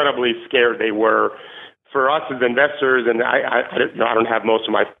incredibly scared they were. For us as investors, and I don't have most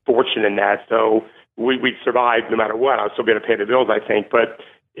of my fortune in that, so we'd survive no matter what. I was still going to pay the bills, I think, but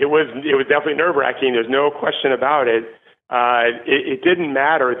it was definitely nerve-wracking. There's no question about it. It didn't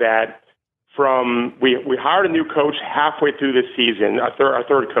matter that we hired a new coach halfway through the season, our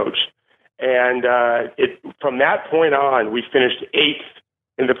third coach, and from that point on, we finished 8th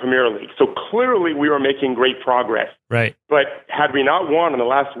in the Premier League. So clearly, we were making great progress. Right. But had we not won in the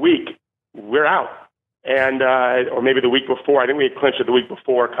last week, we're out. And or maybe the week before, I think we had clinched it the week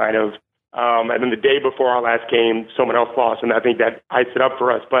before, kind of. And then the day before our last game, someone else lost, and I think that iced it up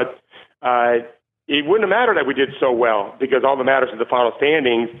for us. But it wouldn't have mattered that we did so well, because all that matters is the final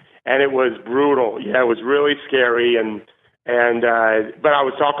standings, and it was brutal. Yeah, it was really scary. But I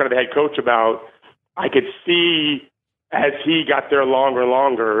was talking to the head coach about, I could see as he got there longer and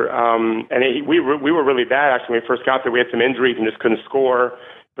longer, and we were really bad actually when we first got there. We had some injuries and just couldn't score.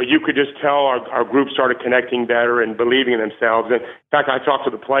 But you could just tell our group started connecting better and believing in themselves. And in fact, I talked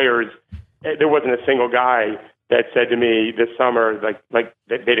to the players. There wasn't a single guy that said to me this summer like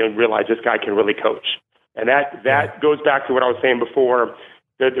they didn't realize this guy can really coach. And that goes back to what I was saying before.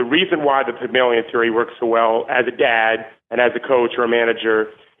 The reason why the Pygmalion theory works so well as a dad and as a coach or a manager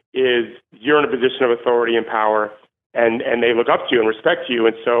is you're in a position of authority and power, and they look up to you and respect you.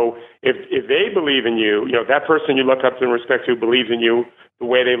 And so if they believe in you, if that person you look up to and respect who believes in you the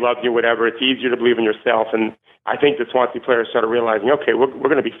way they love you, whatever, it's easier to believe in yourself. And I think the Swansea players started realizing, okay, we're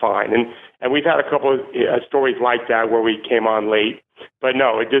going to be fine. And we've had a couple of stories like that where we came on late. But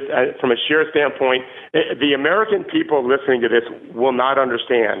no, it just from a sheer standpoint, the American people listening to this will not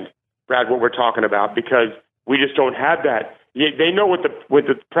understand, Brad, what we're talking about, because we just don't have that. They know what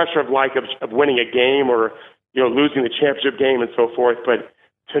the pressure of winning a game or losing the championship game and so forth, but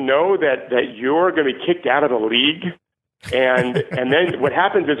to know that you're going to be kicked out of the league, and then what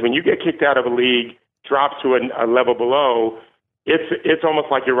happens is when you get kicked out of a league, drop to a level below, it's almost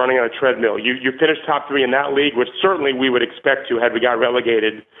like you're running on a treadmill. You finish top 3 in that league, which certainly we would expect to had we got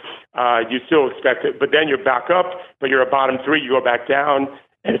relegated. You still expect it, but then you're back up, but you're a bottom 3, you go back down,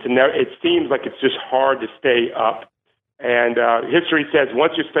 and it seems like it's just hard to stay up. And history says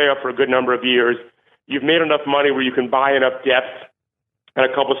once you stay up for a good number of years, you've made enough money where you can buy enough depth and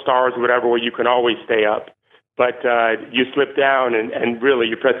a couple stars or whatever where you can always stay up. But you slip down and really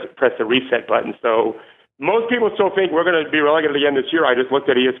you press the reset button. So most people still think we're going to be relegated again this year. I just looked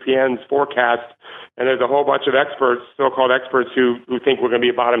at ESPN's forecast, and there's a whole bunch of experts, so-called experts, who think we're going to be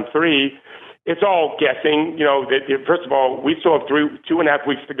a bottom 3. It's all guessing. First of all, we still have 2.5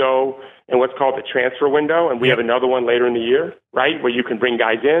 weeks to go in what's called the transfer window, and we have another one later in the year, right, where you can bring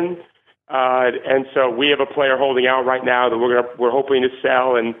guys in. And so we have a player holding out right now that we're hoping to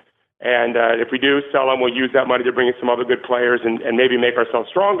sell, and if we do sell them, we'll use that money to bring in some other good players and maybe make ourselves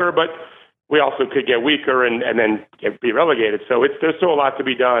stronger. But we also could get weaker and then be relegated. So there's still a lot to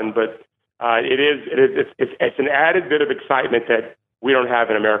be done. But it's an added bit of excitement that we don't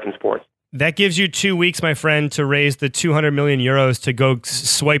have in American sports. That gives you 2 weeks, my friend, to raise the 200 million euros to go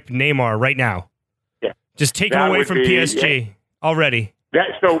swipe Neymar right now. Yeah, just take him away from PSG already.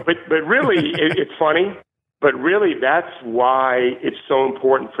 But really, it's funny. But really, that's why it's so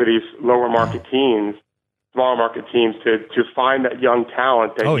important for these lower market teams, smaller market teams, to find that young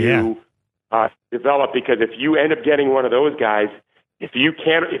talent that you develop. Because if you end up getting one of those guys, if he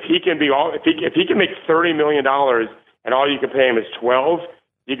can make $30 million and all you can pay him is 12,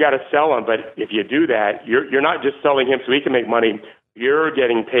 you got to sell him. But if you do that, you're not just selling him so he can make money. You're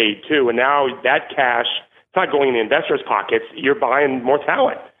getting paid too, and now that cash, it's not going in the investors' pockets. You're buying more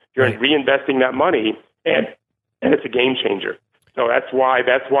talent. You're reinvesting that money. And it's a game changer. So that's why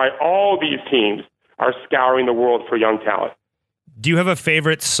all these teams are scouring the world for young talent. Do you have a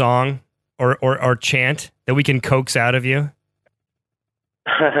favorite song or chant that we can coax out of you?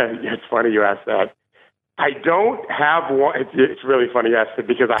 It's funny you ask that. I don't have one. It's really funny you ask it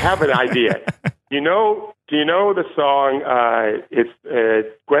because I have an idea. Do you know the song? It's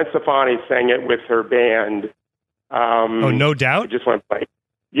Gwen Stefani sang it with her band. No Doubt? I just want to play.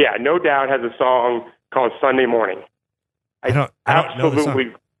 Yeah, No Doubt has a song called Sunday Morning. I don't know the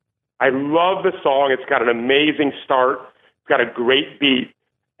song. I love the song. It's got an amazing start. It's got a great beat.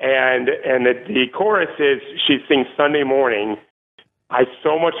 And the chorus is, she sings Sunday Morning. It's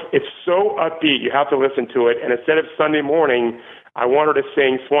so upbeat. You have to listen to it. And instead of Sunday Morning, I want her to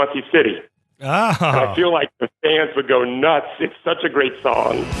sing Swansea City. Oh. And I feel like the fans would go nuts. It's such a great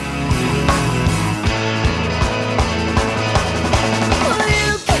song.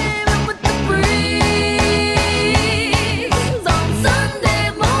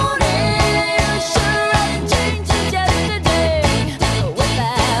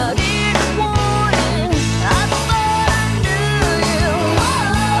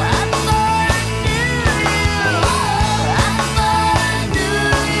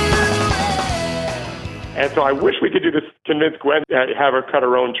 And so I wish we could do this, convince Gwen to have her cut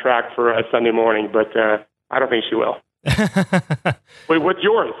her own track for Sunday Morning, but I don't think she will. Wait, what's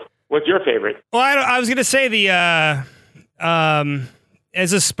yours? What's your favorite? Well, I was going to say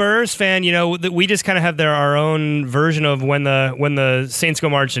as a Spurs fan, we just kind of have our own version of when the Saints go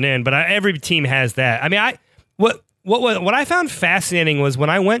marching in, but every team has that. I mean, what I found fascinating was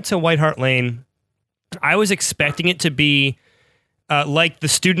when I went to White Hart Lane, I was expecting it to be like the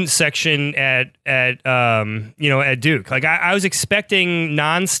student section at Duke. Like I was expecting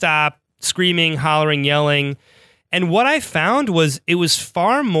nonstop screaming, hollering, yelling. And what I found was it was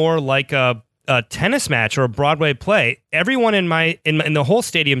far more like a tennis match or a Broadway play. Everyone in the whole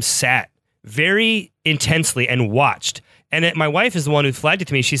stadium sat very intensely and watched. And my wife is the one who flagged it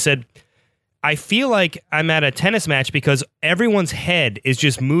to me. She said, I feel like I'm at a tennis match because everyone's head is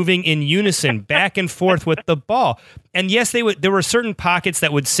just moving in unison back and forth with the ball. And yes, there were certain pockets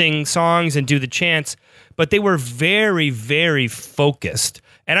that would sing songs and do the chants, but they were very, very focused.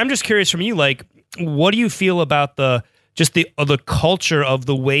 And I'm just curious from you, like, what do you feel about the culture of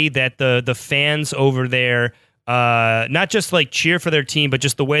the way that the fans over there, not just like cheer for their team, but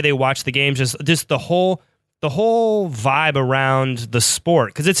just the way they watch the games, just the whole vibe around the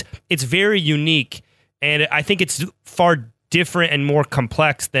sport, because it's very unique, and I think it's far different and more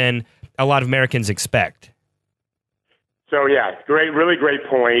complex than a lot of Americans expect. So yeah, really great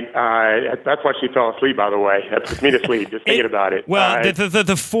point. That's why she fell asleep, by the way. That put me to sleep just thinking about it. Well,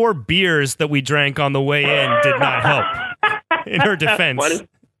 the 4 beers that we drank on the way in did not help. In her defense. Funny.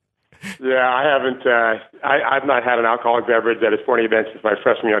 Yeah, I haven't. I've not had an alcoholic beverage at a sporting event since my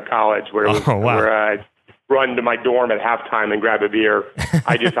freshman year of college, where I run to my dorm at halftime and grab a beer.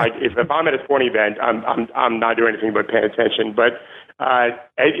 If I'm at a sporting event, I'm not doing anything but paying attention. But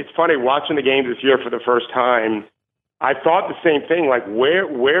it's funny watching the games this year for the first time. I thought the same thing. Like, where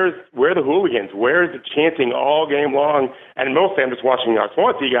are the hooligans? Where is the chanting all game long? And mostly, I'm just watching our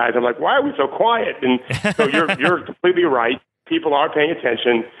Swansea guys. I'm like, why are we so quiet? And so you're completely right. People are paying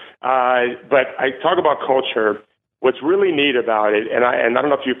attention. But I talk about culture. What's really neat about it, and I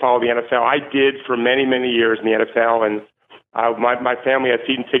don't know if you follow the NFL. I did for many, many years in the NFL, and my family had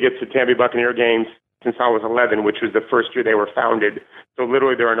season tickets to Tampa Bay Buccaneer games since I was 11, which was the first year they were founded. So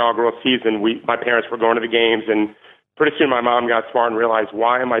literally their inaugural season, my parents were going to the games, and pretty soon my mom got smart and realized,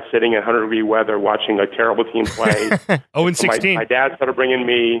 why am I sitting in 100-degree weather watching a terrible team play? 0-16. My dad started bringing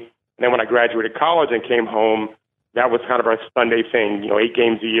me, and then when I graduated college and came home, that was kind of our Sunday thing, 8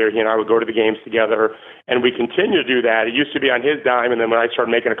 games a year. He and I would go to the games together, and we continue to do that. It used to be on his dime, and then when I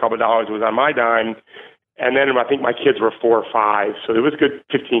started making a couple of dollars, it was on my dime. And then I think my kids were 4 or 5, so it was a good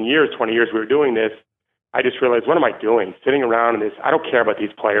 15 years, 20 years we were doing this. I just realized, what am I doing? Sitting around in this, I don't care about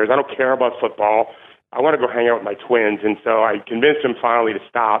these players. I don't care about football. I want to go hang out with my twins. And so I convinced him finally to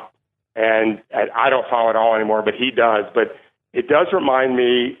stop, and I don't follow it all anymore, but he does. But it does remind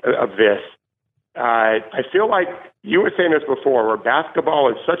me of this. I feel like you were saying this before, where basketball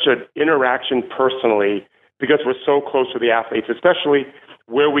is such an interaction personally because we're so close to the athletes, especially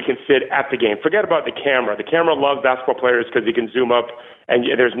where we can sit at the game. Forget about the camera. The camera loves basketball players because he can zoom up and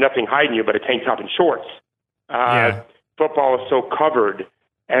there's nothing hiding you but a tank top and shorts. Football is so covered.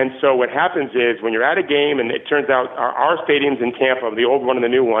 And so what happens is when you're at a game, and it turns out our stadiums in Tampa, the old one and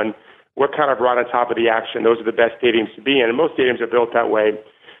the new one, we're kind of right on top of the action. Those are the best stadiums to be in, and most stadiums are built that way.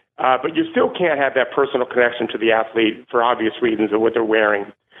 But you still can't have that personal connection to the athlete for obvious reasons of what they're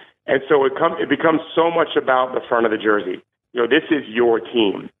wearing. And so it becomes so much about the front of the jersey. This is your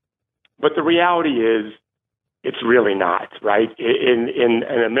team. But the reality is, it's really not, right? In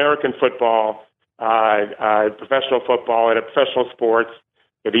American football, professional football, and professional sports,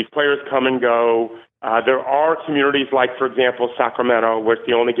 These players come and go. There are communities like, for example, Sacramento, where it's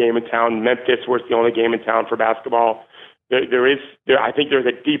the only game in town, Memphis, where it's the only game in town for basketball. I think there's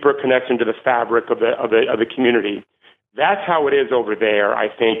a deeper connection to the fabric of the community. That's how it is over there, I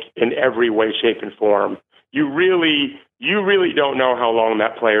think, in every way, shape, and form. You really don't know how long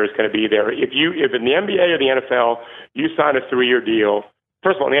that player is going to be there. If in the NBA or the NFL, you sign a 3-year deal,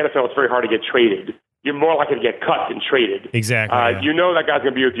 first of all, in the NFL, it's very hard to get traded. You're more likely to get cut than traded. Exactly. Yeah. You know that guy's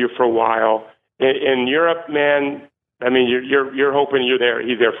going to be with you for a while. In Europe, man, I mean, you're hoping he's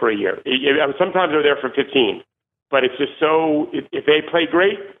there for a year. Sometimes they're there for 15. But it's just so, if they play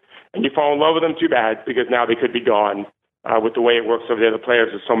great and you fall in love with them, too bad, because now they could be gone. With the way it works over there, the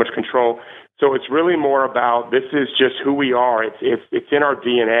players have so much control. So it's really more about, this is just who we are. It's in our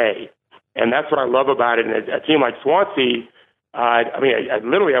DNA. And that's what I love about it. And a team like Swansea,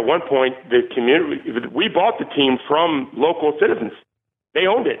 literally at one point, the community, we bought the team from local citizens. They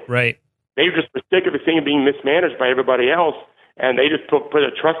owned it. Right. They were just sick of the thing being mismanaged by everybody else. And they just put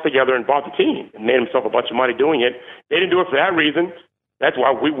a trust together and bought the team and made themselves a bunch of money doing it. They didn't do it for that reason. That's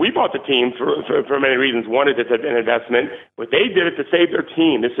why we bought the team for many reasons. One is it's an investment, but they did it to save their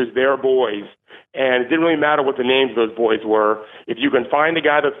team. This is their boys. And it didn't really matter what the names of those boys were. If you can find a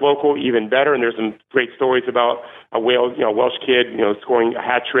guy that's local, even better. And there's some great stories about a Welsh kid, scoring a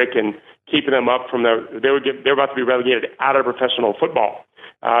hat trick and keeping them up from they were about to be relegated out of professional football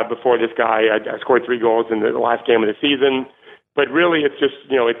before this guy scored 3 goals in the last game of the season. But really, it's just,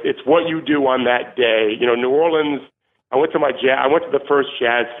 it's what you do on that day. New Orleans, I went to the first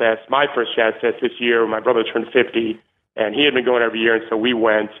Jazz Fest, my first Jazz Fest this year. My brother turned 50, and he had been going every year, and so we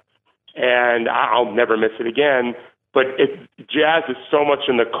went. And I'll never miss it again. But jazz is so much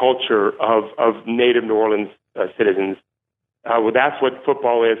in the culture of native New Orleans citizens. Well, that's what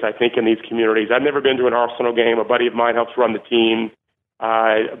football is, I think, in these communities. I've never been to an Arsenal game. A buddy of mine helps run the team.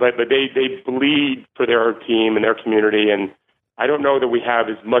 But they bleed for their team and their community, and I don't know that we have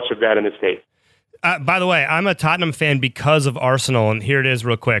as much of that in the States. By the way, I'm a Tottenham fan because of Arsenal, and here it is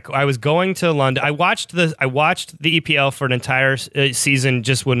real quick. I was going to London. I watched the EPL for an entire season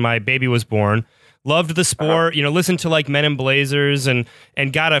just when my baby was born. Loved the sport, listened to like Men in Blazers and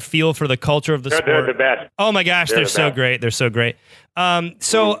got a feel for the culture of the sport. They're the best. Oh my gosh, they're so great. They're so great.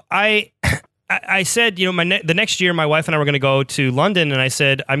 So I said, the next year my wife and I were going to go to London, and I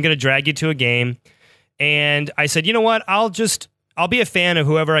said, I'm going to drag you to a game. And I said, you know what? I'll be a fan of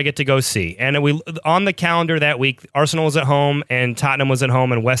whoever I get to go see. And we on the calendar that week, Arsenal was at home and Tottenham was at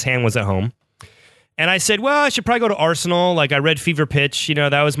home and West Ham was at home. And I said, well, I should probably go to Arsenal. Like I read Fever Pitch,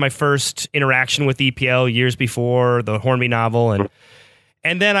 that was my first interaction with EPL years before the Hornby novel.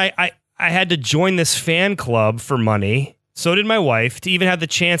 And then I had to join this fan club for money. So did my wife, to even have the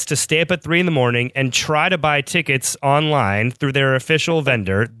chance to stay up at 3 a.m. and try to buy tickets online through their official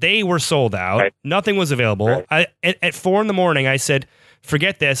vendor. They were sold out. Right. Nothing was available. Right. At 4 a.m, I said,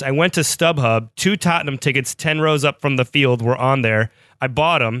 forget this. I went to StubHub. 2 Tottenham tickets, 10 rows up from the field, were on there. I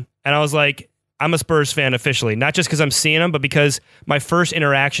bought them, and I was like, I'm a Spurs fan officially. Not just because I'm seeing them, but because my first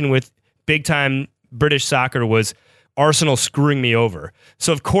interaction with big-time British soccer was Arsenal screwing me over.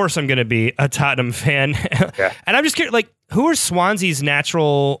 So, of course, I'm going to be a Tottenham fan. Yeah. And I'm just curious, like, who are Swansea's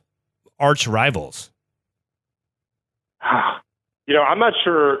natural arch rivals? I'm not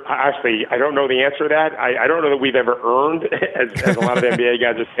sure. Actually, I don't know the answer to that. I don't know that we've ever earned, as a lot of NBA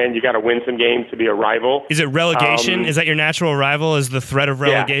guys are saying, you got to win some games to be a rival. Is it relegation? Is that your natural rival? Is the threat of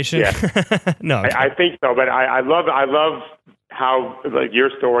relegation? Yeah. No, I think so. But I love how, like, your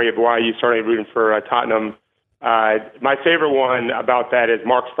story of why you started rooting for Tottenham. My favorite one about that is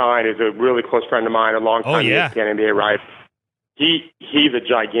Mark Stein is a really close friend of mine, a long-time ESPN NBA rival. He's a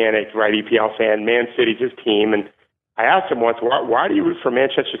gigantic EPL fan. Man City's his team, and I asked him once, why do you root for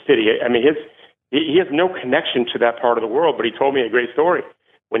Manchester City? I mean, he has no connection to that part of the world, but he told me a great story.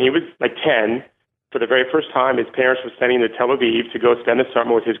 When he was like 10, for the very first time, his parents were sending him to Tel Aviv to go spend the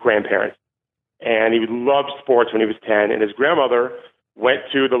summer with his grandparents. And he loved sports when he was 10, and his grandmother went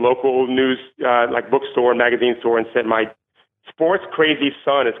to the local news, bookstore, magazine store, and said, my sports crazy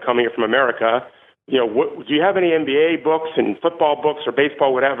son is coming here from America. Do you have any NBA books and football books or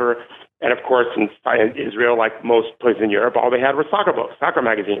baseball, whatever? And of course, in Israel, like most places in Europe, all they had were soccer books, soccer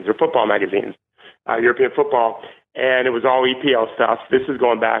magazines or football magazines, European football. And it was all EPL stuff. This is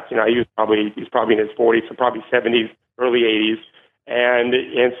going back, he's probably in his 40s, so probably 70s, early 80s.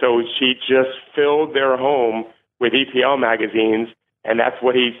 And so she just filled their home with EPL magazines. And that's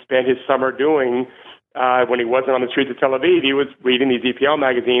what he spent his summer doing when he wasn't on the streets of Tel Aviv. He was reading these EPL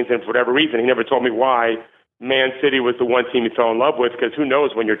magazines, and for whatever reason, he never told me why, Man City was the one team he fell in love with, because who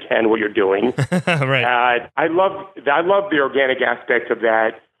knows when you're 10 what you're doing. Right. I love the organic aspect of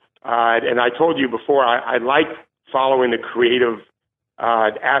that. And I told you before, I like following the creative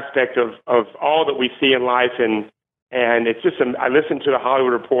aspect of all that we see in life. And it's just, I listen to the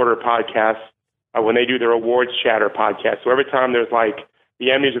Hollywood Reporter podcast when they do their awards chatter podcast. So every time there's like the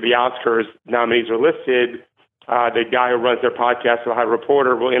Emmys or the Oscars nominees are listed, the guy who runs their podcast, the Hollywood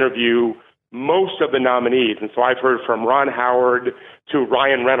Reporter, will interview most of the nominees. And so I've heard from Ron Howard to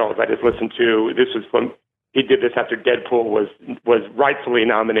Ryan Reynolds. I just listened to, this was when he did this after Deadpool was rightfully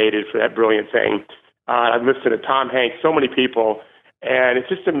nominated for that brilliant thing. I've listened to Tom Hanks, so many people. And it's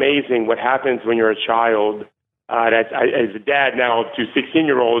just amazing what happens when you're a child. As a dad now to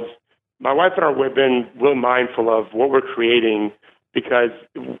 16-year-olds, my wife and I have been real mindful of what we're creating, because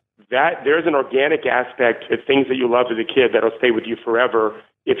that there's an organic aspect to things that you loved as a kid that'll stay with you forever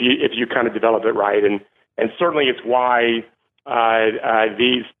if you kind of develop it right. And certainly it's why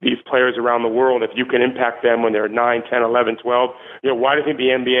these players around the world, if you can impact them when they're 9, 10, 11, 12, why do you think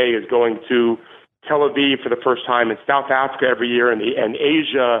the NBA is going to Tel Aviv for the first time, in South Africa every year, and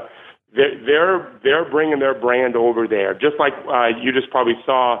Asia? They're bringing their brand over there. Just like you just probably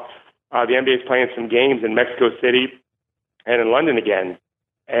saw the NBA is playing some games in Mexico City and in London again.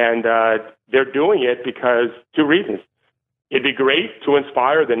 And they're doing it because two reasons. It'd be great to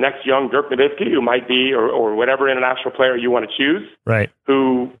inspire the next young Dirk Nowitzki, who might be, or whatever international player you want to choose, right,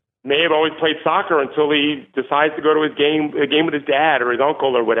 who may have always played soccer until he decides to go to a game with his dad or his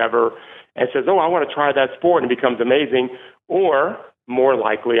uncle or whatever, and says, oh, I want to try that sport, and becomes amazing. Or, more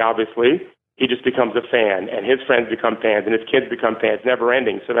likely, obviously, he just becomes a fan, and his friends become fans, and his kids become fans, never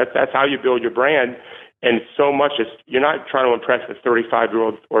ending. So that's how you build your brand. And so much is, you're not trying to impress a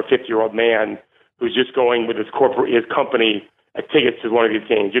 35-year-old or 50-year-old man who's just going with his company tickets to one of these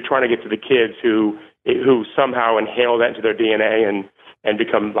games. You're trying to get to the kids who somehow inhale that into their DNA and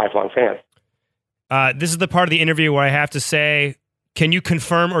become lifelong fans. This is the part of the interview where I have to say, can you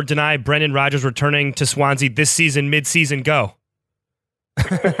confirm or deny Brendan Rodgers returning to Swansea this season, mid-season? Go.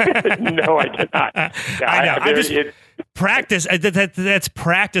 No, I did not. Yeah, I know. Practice. That's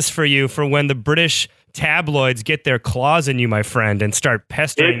practice for you for when the British tabloids get their claws in you, my friend, and start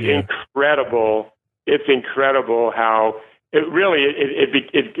pestering you. It's incredible how it really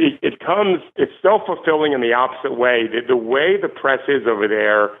it comes. It's self-fulfilling in the opposite way. The way the press is over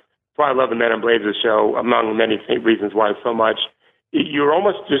there. That's why I love the Men in Blazers show, among many reasons why so much. You're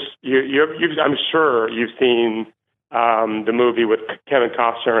almost just I'm sure you've seen the movie with Kevin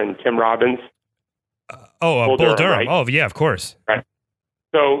Costner and Tim Robbins. Bull Durham. Right? Oh, yeah, of course. Right.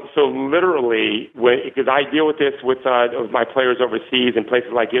 So literally, because I deal with this with my players overseas in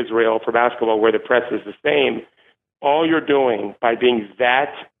places like Israel for basketball, where the press is the same. All you're doing by being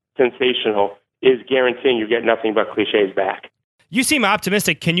that sensational is guaranteeing you get nothing but cliches back. You seem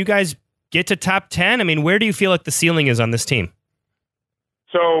optimistic. Can you guys get to top 10? I mean, where do you feel like the ceiling is on this team?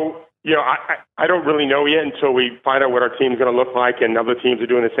 So, I don't really know yet until we find out what our team's going to look like, and other teams are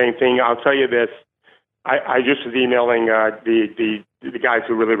doing the same thing. I'll tell you this. I just was emailing the guys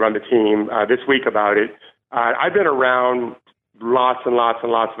who really run the team this week about it. I've been around lots and lots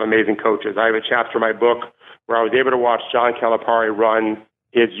and lots of amazing coaches. I have a chapter in my book where I was able to watch John Calipari run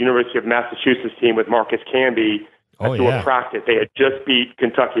his University of Massachusetts team with Marcus Camby through a practice. They had just beat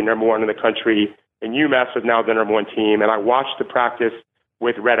Kentucky, number one in the country, and UMass was now the number one team. And I watched the practice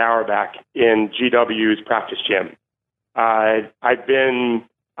with Red Auerbach in GW's practice gym. I've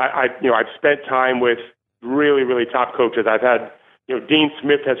spent time with really, really top coaches. I've had, Dean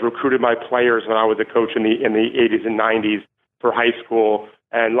Smith has recruited my players when I was a coach in the 80s and 90s for high school,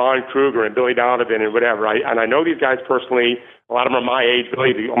 and Lon Kruger and Billy Donovan and whatever. And I know these guys personally. A lot of them are my age,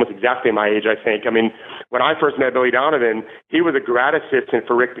 Billy, almost exactly my age, I think. I mean, when I first met Billy Donovan, he was a grad assistant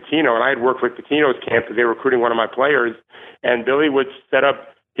for Rick Pitino, and I had worked with Pitino's camp because they were recruiting one of my players. And Billy would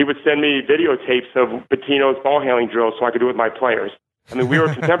he would send me videotapes of Pitino's ball handling drills so I could do it with my players. I mean, we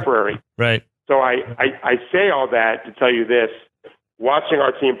were contemporary. Right. So I say all that to tell you this. Watching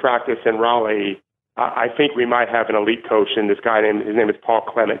our team practice in Raleigh, I think we might have an elite coach in this guy his name is Paul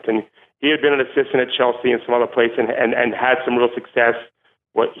Clement. And he had been an assistant at Chelsea and some other place and had some real success.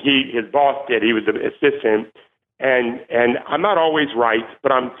 What his boss did, he was an assistant. And I'm not always right,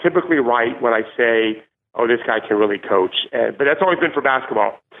 but I'm typically right when I say, oh, this guy can really coach. But that's always been for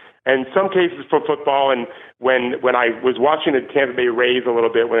basketball. And some cases for football. And when I was watching the Tampa Bay Rays a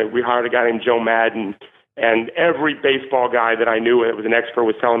little bit, when we hired a guy named Joe Madden, and every baseball guy that I knew that was an expert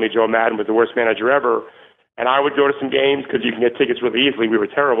was telling me Joe Madden was the worst manager ever. And I would go to some games because you can get tickets really easily. We were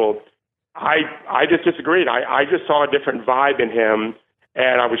terrible. I just disagreed. I just saw a different vibe in him.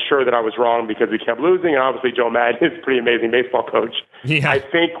 And I was sure that I was wrong because we kept losing. And obviously, Joe Madden is a pretty amazing baseball coach. Yeah. I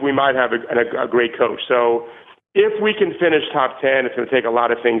think we might have a great coach. So if we can finish top 10, it's going to take a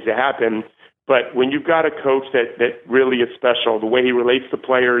lot of things to happen. But when you've got a coach that really is special, the way he relates to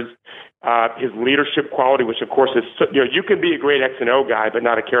players, his leadership quality, which of course is, you can be a great X and O guy, but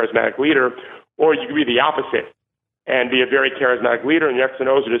not a charismatic leader, or you can be the opposite and be a very charismatic leader and your X and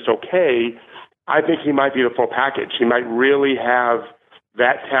O's are just okay. I think he might be the full package. He might really have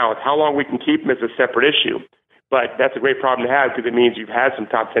that talent. How long we can keep him is a separate issue, but that's a great problem to have because it means you've had some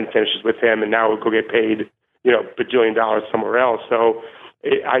top 10 finishes with him and now we'll go get paid, bajillion dollars somewhere else. So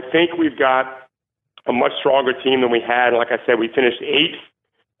I think we've got a much stronger team than we had. Like I said, we finished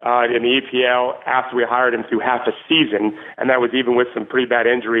 8th in the EPL after we hired him through half a season, and that was even with some pretty bad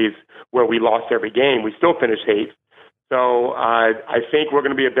injuries where we lost every game. We still finished 8th. So I think we're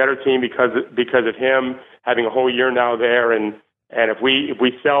going to be a better team because of him having a whole year now there. And if we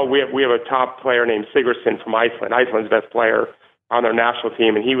sell, we have a top player named Sigurdsson from Iceland, Iceland's best player on their national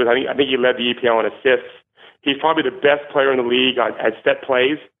team, and I think he led the EPL in assists. He's probably the best player in the league at set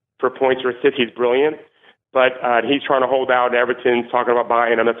plays for points or assists. He's brilliant, but he's trying to hold out. Everton's talking about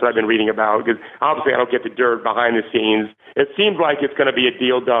buying him. That's what I've been reading about because obviously I don't get the dirt behind the scenes. It seems like it's going to be a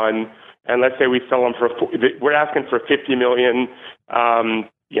deal done. And let's say we sell them we're asking for $50 million.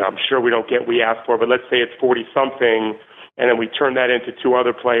 I'm sure we don't get what we asked for, but let's say it's 40 something. And then we turn that into 2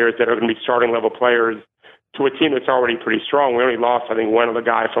 other players that are going to be starting level players to a team that's already pretty strong. We only lost, I think, one of the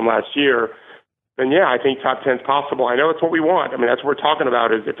guy from last year. Then yeah, I think top 10 is possible. I know it's what we want. I mean, that's what we're talking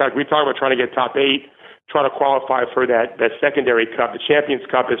about in fact, we talk about trying to get top 8, trying to qualify for that secondary cup. The Champions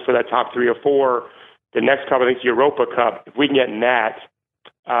Cup is for that top 3 or 4. The next cup, I think, is the Europa Cup. If we can get in that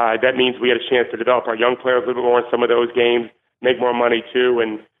means we had a chance to develop our young players a little bit more in some of those games, make more money too,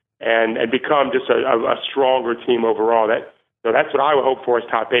 and become just a stronger team overall. That's what I would hope for is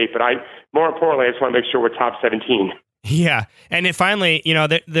top 8. But more importantly, I just want to make sure we're top 17. Yeah. And finally,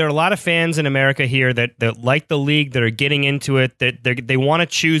 there are a lot of fans in America here that like the league, that are getting into it, that they want to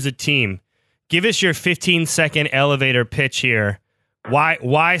choose a team. Give us your 15-second elevator pitch here.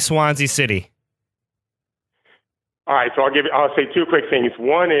 Why Swansea City? All right, so I'll say 2 quick things.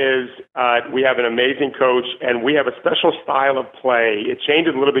 One is we have an amazing coach, and we have a special style of play. It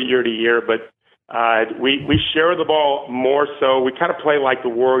changes a little bit year to year, but we share the ball more so. We kind of play like the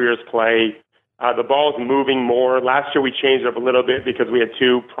Warriors play. The ball is moving more. Last year we changed it up a little bit because we had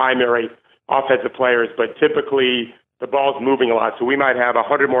 2 primary offensive players, but typically the ball is moving a lot. So we might have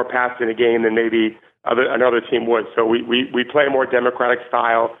 100 more passes in a game than maybe another team would. So we play a more democratic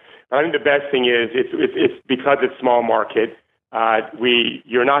style. I think the best thing is it's because it's small market.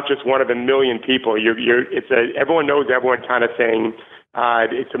 You're not just one of a million people. Everyone knows everyone kind of thing.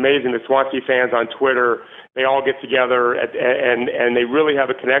 It's amazing. The Swansea fans on Twitter, they all get together and they really have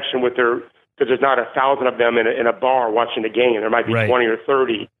a connection with because there's not 1,000 of them in a bar watching the game. There might be 20 or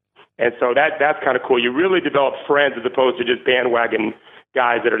 30. And so that's kind of cool. You really develop friends as opposed to just bandwagon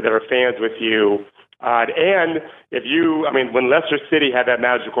guys that are fans with you. And when Leicester City had that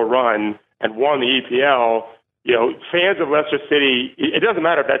magical run and won the EPL, fans of Leicester City, it doesn't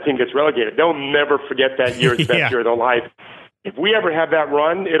matter if that team gets relegated. They'll never forget that year as the best year of their life. If we ever have that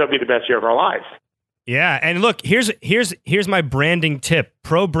run, it'll be the best year of our lives. Yeah, and look, here's my branding tip,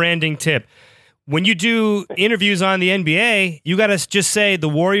 pro branding tip. When you do interviews on the NBA, you got to just say the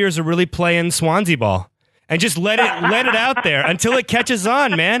Warriors are really playing Swansea ball, and just let it out there until it catches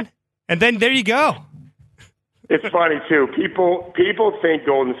on, man. And then there you go. It's funny too. People think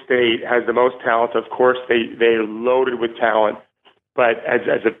Golden State has the most talent. Of course, they're loaded with talent. But as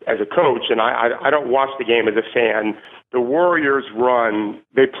a coach, and I don't watch the game as a fan, the Warriors run.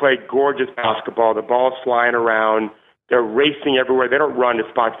 They play gorgeous basketball. The ball's flying around. They're racing everywhere. They don't run to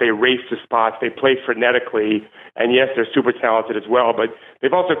spots. They race to spots. They play frenetically. And yes, they're super talented as well. But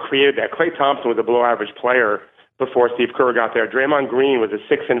they've also created that. Klay Thompson was a below-average player before Steve Kerr got there. Draymond Green was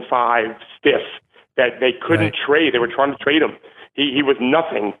a 6'5" stiff that they couldn't trade. They were trying to trade him. He was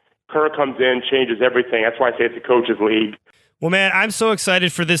nothing. Kerr comes in, changes everything. That's why I say it's a coach's league. Well, man, I'm so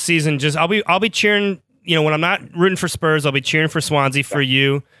excited for this season. I'll be cheering. When I'm not rooting for Spurs, I'll be cheering for Swansea for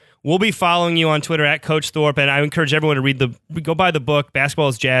you. We'll be following you on Twitter at Coach Thorpe, and I encourage everyone to go buy the book, Basketball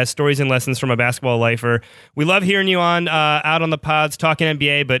is Jazz, Stories and Lessons from a Basketball Lifer. We love hearing you out on the pods talking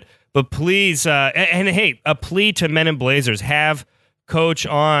NBA, but please, and hey, a plea to Men in Blazers, have Coach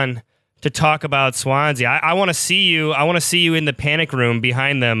on to talk about Swansea. I want to see you. I want to see you in the panic room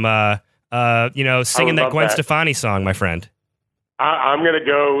behind them, singing that Gwen Stefani song, my friend. I'm gonna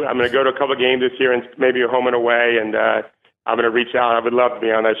go to a couple of games this year, and maybe a home and away, and I'm gonna reach out. I would love to be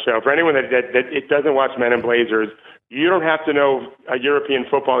on that show. For anyone that it doesn't watch Men in Blazers, You don't have to know European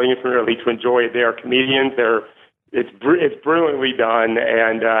football, English Premier League to enjoy it. They are comedians. It's brilliantly done,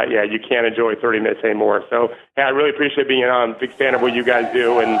 and you can't enjoy 30 minutes anymore. So, I really appreciate being on. Big fan of what you guys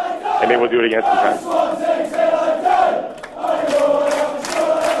do, and maybe we'll do it again sometime.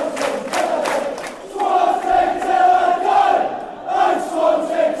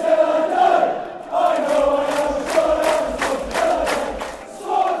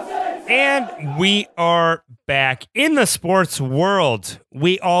 And we are back in the sports world.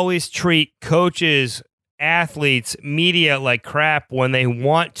 We always treat coaches, athletes, media like crap when they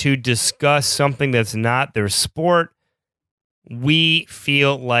want to discuss something that's not their sport. We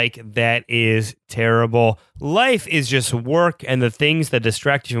feel like that is terrible. Life is just work and the things that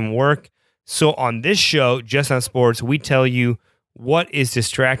distract you from work. So on this show, Just Not Sports, we tell you what is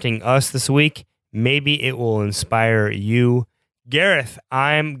distracting us this week. Maybe it will inspire you. Gareth,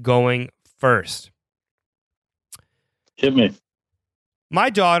 I'm going first. Hit me.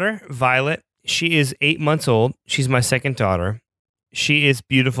 My daughter, Violet, she is 8 months old. She's my second daughter. She is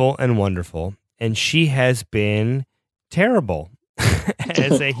beautiful and wonderful, and she has been terrible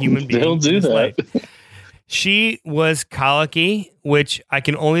as a human being. They'll do that. Life. She was colicky, which I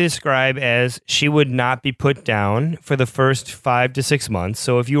can only describe as she would not be put down for the first 5 to 6 months.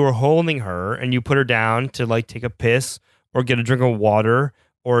 So if you were holding her and you put her down to like take a piss or get a drink of water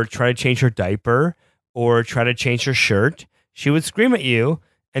or try to change her diaper or try to change her shirt, she would scream at you,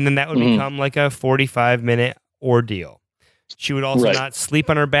 and then that would become like a 45-minute ordeal. She would also not sleep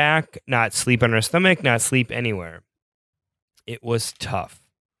on her back, not sleep on her stomach, not sleep anywhere. It was tough.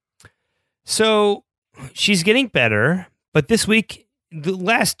 So she's getting better, but this week, the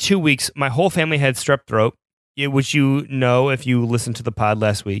last 2 weeks, my whole family had strep throat, which you know if you listened to the pod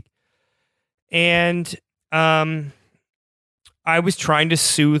last week. And I was trying to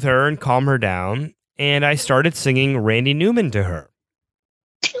soothe her and calm her down, and I started singing Randy Newman to her.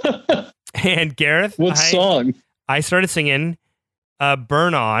 And Gareth, what song? I started singing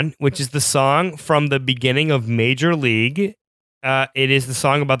Burn On, which is the song from the beginning of Major League. It is the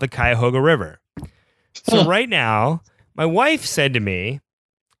song about the Cuyahoga River. So right now, my wife said to me,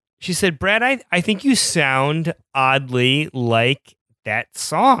 she said, Brad, I think you sound oddly like that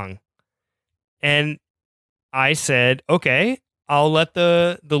song. And I said, okay, I'll let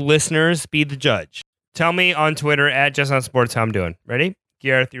the listeners be the judge. Tell me on Twitter at Just On Sports how I'm doing. Ready?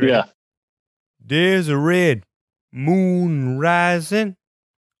 Gareth, you ready? Yeah. There's a red moon rising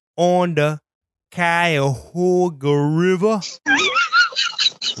on the Cuyahoga River,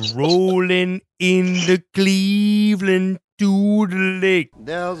 rolling in the Cleveland to the lake.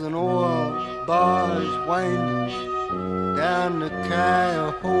 There's an oil barge winding down the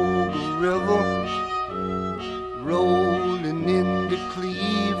Cuyahoga River, rolling into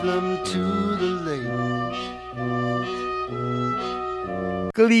Cleveland to the lake.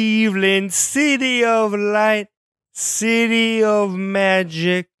 Cleveland, city of light, city of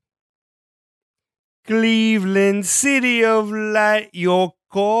magic. Cleveland, city of light, you're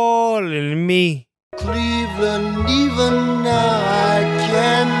calling me. Cleveland, even now I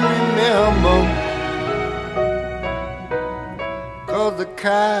can remember, 'cause the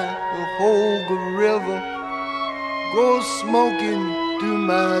Cuyahoga River goes smoking through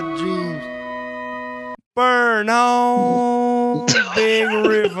my dreams. Burn on, big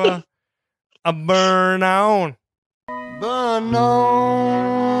river, a burn on. Burn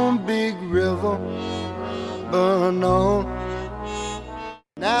on, big river, burn on.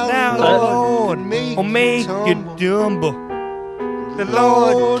 Now, Lord, will make you tumble. The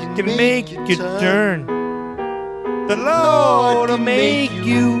Lord can make you turn. The Lord will make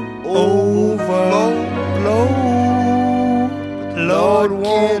you overflow. The Lord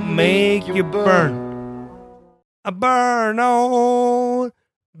won't make you burn. A burn on,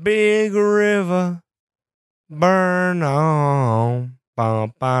 big river, burn on.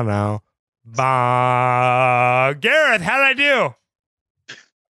 Ba ba now. Ba. Gareth, how'd I do?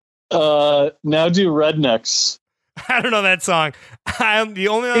 Now do Rednecks. I don't know that song. I'm the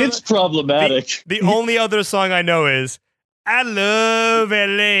only. It's problematic. The only other song I know is "I Love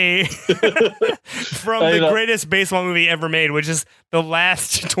L.A." from the greatest baseball movie ever made, which is the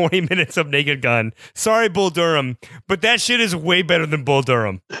last 20 minutes of Naked Gun. Sorry, Bull Durham, but that shit is way better than Bull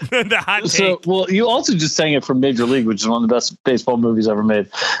Durham. The hot take. Well, you also just sang it from Major League, which is one of the best baseball movies ever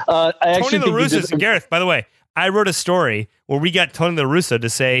made. Tony La Russa, Gareth, by the way, I wrote a story where we got Tony La Russa to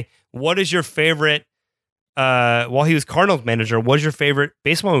say, what is your favorite, while he was Cardinals manager, what is your favorite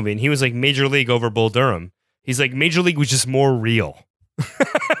baseball movie? And he was like Major League over Bull Durham. He's like, Major League was just more real.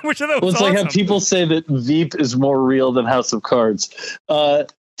 Which I thought was it's awesome. like how people say that Veep is more real than House of Cards.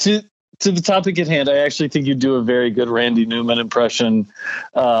 To to the topic at hand, I actually think you do a very good Randy Newman impression.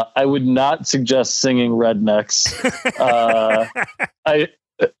 I would not suggest singing Rednecks.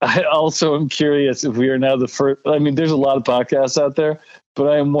 I also am curious if we are now the first. I mean, there's a lot of podcasts out there, but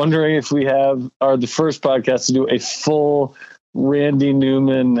I am wondering if we are the first podcast to do a full Randy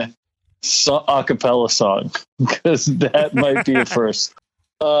Newman a cappella song, because that might be a first.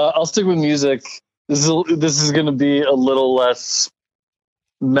 I'll stick with music. This is going to be a little less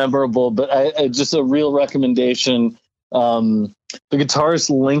memorable, but I just a real recommendation. The guitarist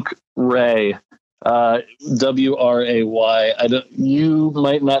Link Wray, W-R-A-Y. You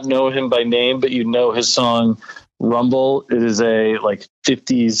might not know him by name, but you know his song Rumble. It is a like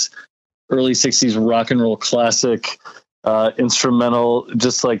 50s, early 60s rock and roll classic, instrumental,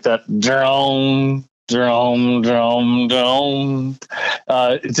 just like that drum. It's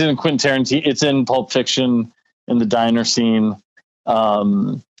in Quentin Tarantino. It's in Pulp Fiction, in the diner scene.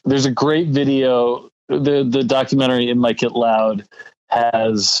 There's a great video. The documentary It Might Get Loud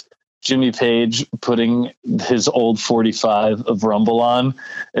has Jimmy Page putting his old 45 of Rumble on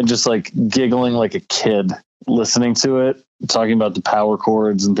and just like giggling like a kid listening to it, talking about the power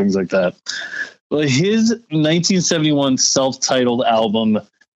chords and things like that. Well, his 1971 self-titled album,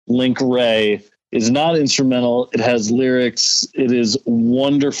 Link Wray, is not instrumental. It has lyrics. It is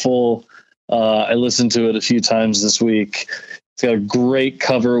wonderful. I listened to it a few times this week. It's got a great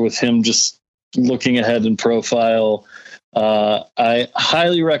cover with him just looking ahead in profile. I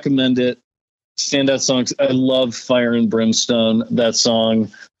highly recommend it. Standout songs. I love Fire and Brimstone. That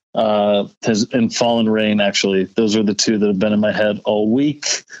song and Fallen Rain, actually. Those are the two that have been in my head all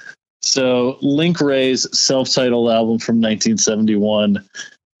week. So Link Wray's self-titled album from 1971.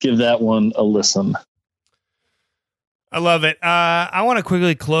 Give that one a listen. I love it. I want to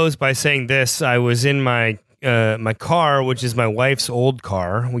quickly close by saying this. I was in my car, which is my wife's old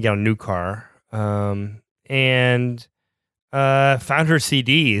car. We got a new car. And found her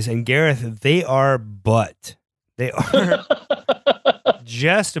CDs. And Gareth, they are butt. They are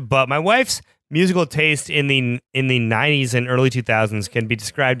just butt. My wife's musical taste in the 90s and early 2000s can be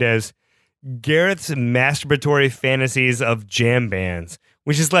described as Gareth's masturbatory fantasies of jam bands,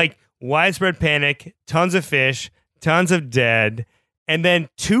 which is like Widespread Panic, Tons of Fish, Tons of Dead, and then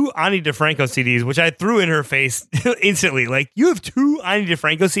 2 Ani DeFranco CDs, which I threw in her face instantly. Like, you have 2 Ani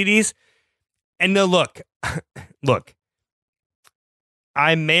DeFranco CDs? And no, look,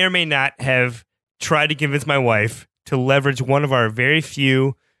 I may or may not have tried to convince my wife to leverage one of our very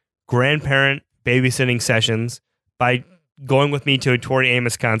few grandparent babysitting sessions by going with me to a Tori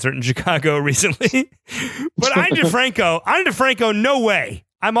Amos concert in Chicago recently. But Ani DeFranco, no way.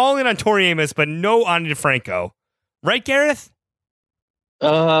 I'm all in on Tori Amos, but no Ani DeFranco. Right, Gareth?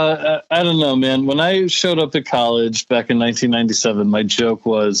 I don't know, man. When I showed up at college back in 1997, my joke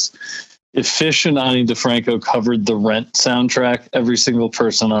was, if Fish and Ani DeFranco covered the Rent soundtrack, every single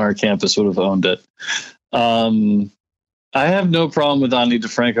person on our campus would have owned it. I have no problem with Ani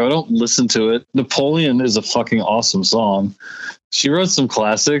DeFranco. I don't listen to it. Napoleon is a fucking awesome song. She wrote some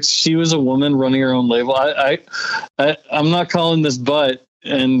classics. She was a woman running her own label. I'm not calling this but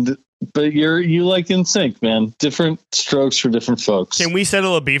you like NSYNC, man. Different strokes for different folks. Can we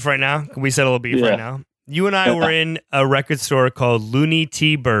settle a beef right now? Right now? You and I were in a record store called Looney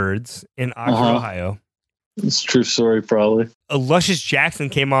T. Birds in Oxford, Ohio. It's a true story, probably. A Luscious Jackson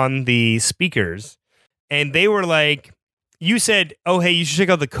came on the speakers, and they were like, you said, oh, hey, you should check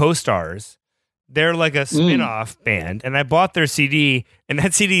out the Co-Stars. They're like a spin-off band, and I bought their CD, and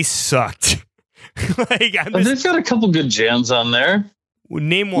that CD sucked. They've got a couple good jams on there.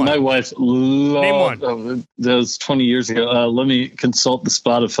 Name one. My wife loved. That was 20 years ago. Let me consult the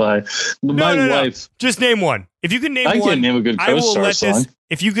Spotify. Wife. Just name one. If you can name one, I can name a good Co-Star song.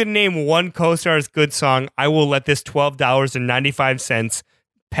 If you can name one Co-Star's good song, I will let this $12.95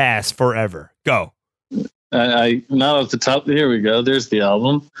 pass forever. Go. I not off the top. Here we go. There's the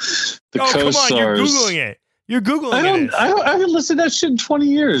album. The Co-Stars. Come on, you're Googling it. You're Googling it. I haven't listened to that shit in 20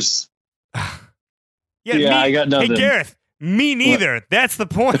 years. I got nothing. Hey, Gareth. Me neither. What? That's the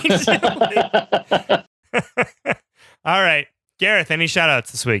point. All right. Gareth, any shout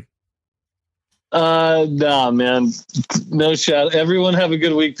outs this week? Nah, man. No shout. Everyone have a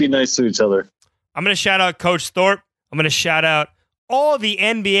good week. Be nice to each other. I'm going to shout out Coach Thorpe. I'm going to shout out all the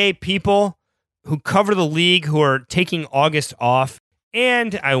NBA people who cover the league who are taking August off.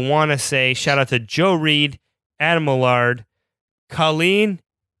 And I want to say shout out to Joe Reed, Adam Millard, Colleen,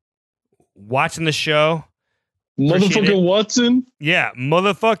 watching the show. Motherfucking Watson. Yeah,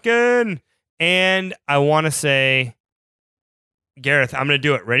 motherfucking. And I want to say, Gareth, I'm going to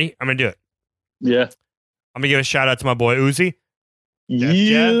do it. Ready? I'm going to do it. Yeah. I'm going to give a shout out to my boy Uzi.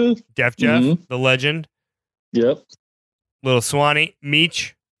 Yeah. Def Jeff, Mhm. the legend. Yep. Little Swanee,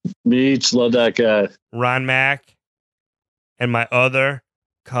 Meech, Meech, love that guy. Ron Mack, and my other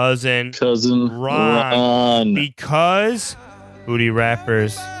cousin, Cousin Ron. Because Booty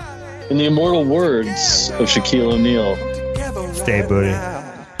Rappers, In the immortal words of Shaquille O'Neal, stay booty.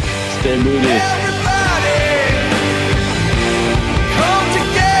 stay booty.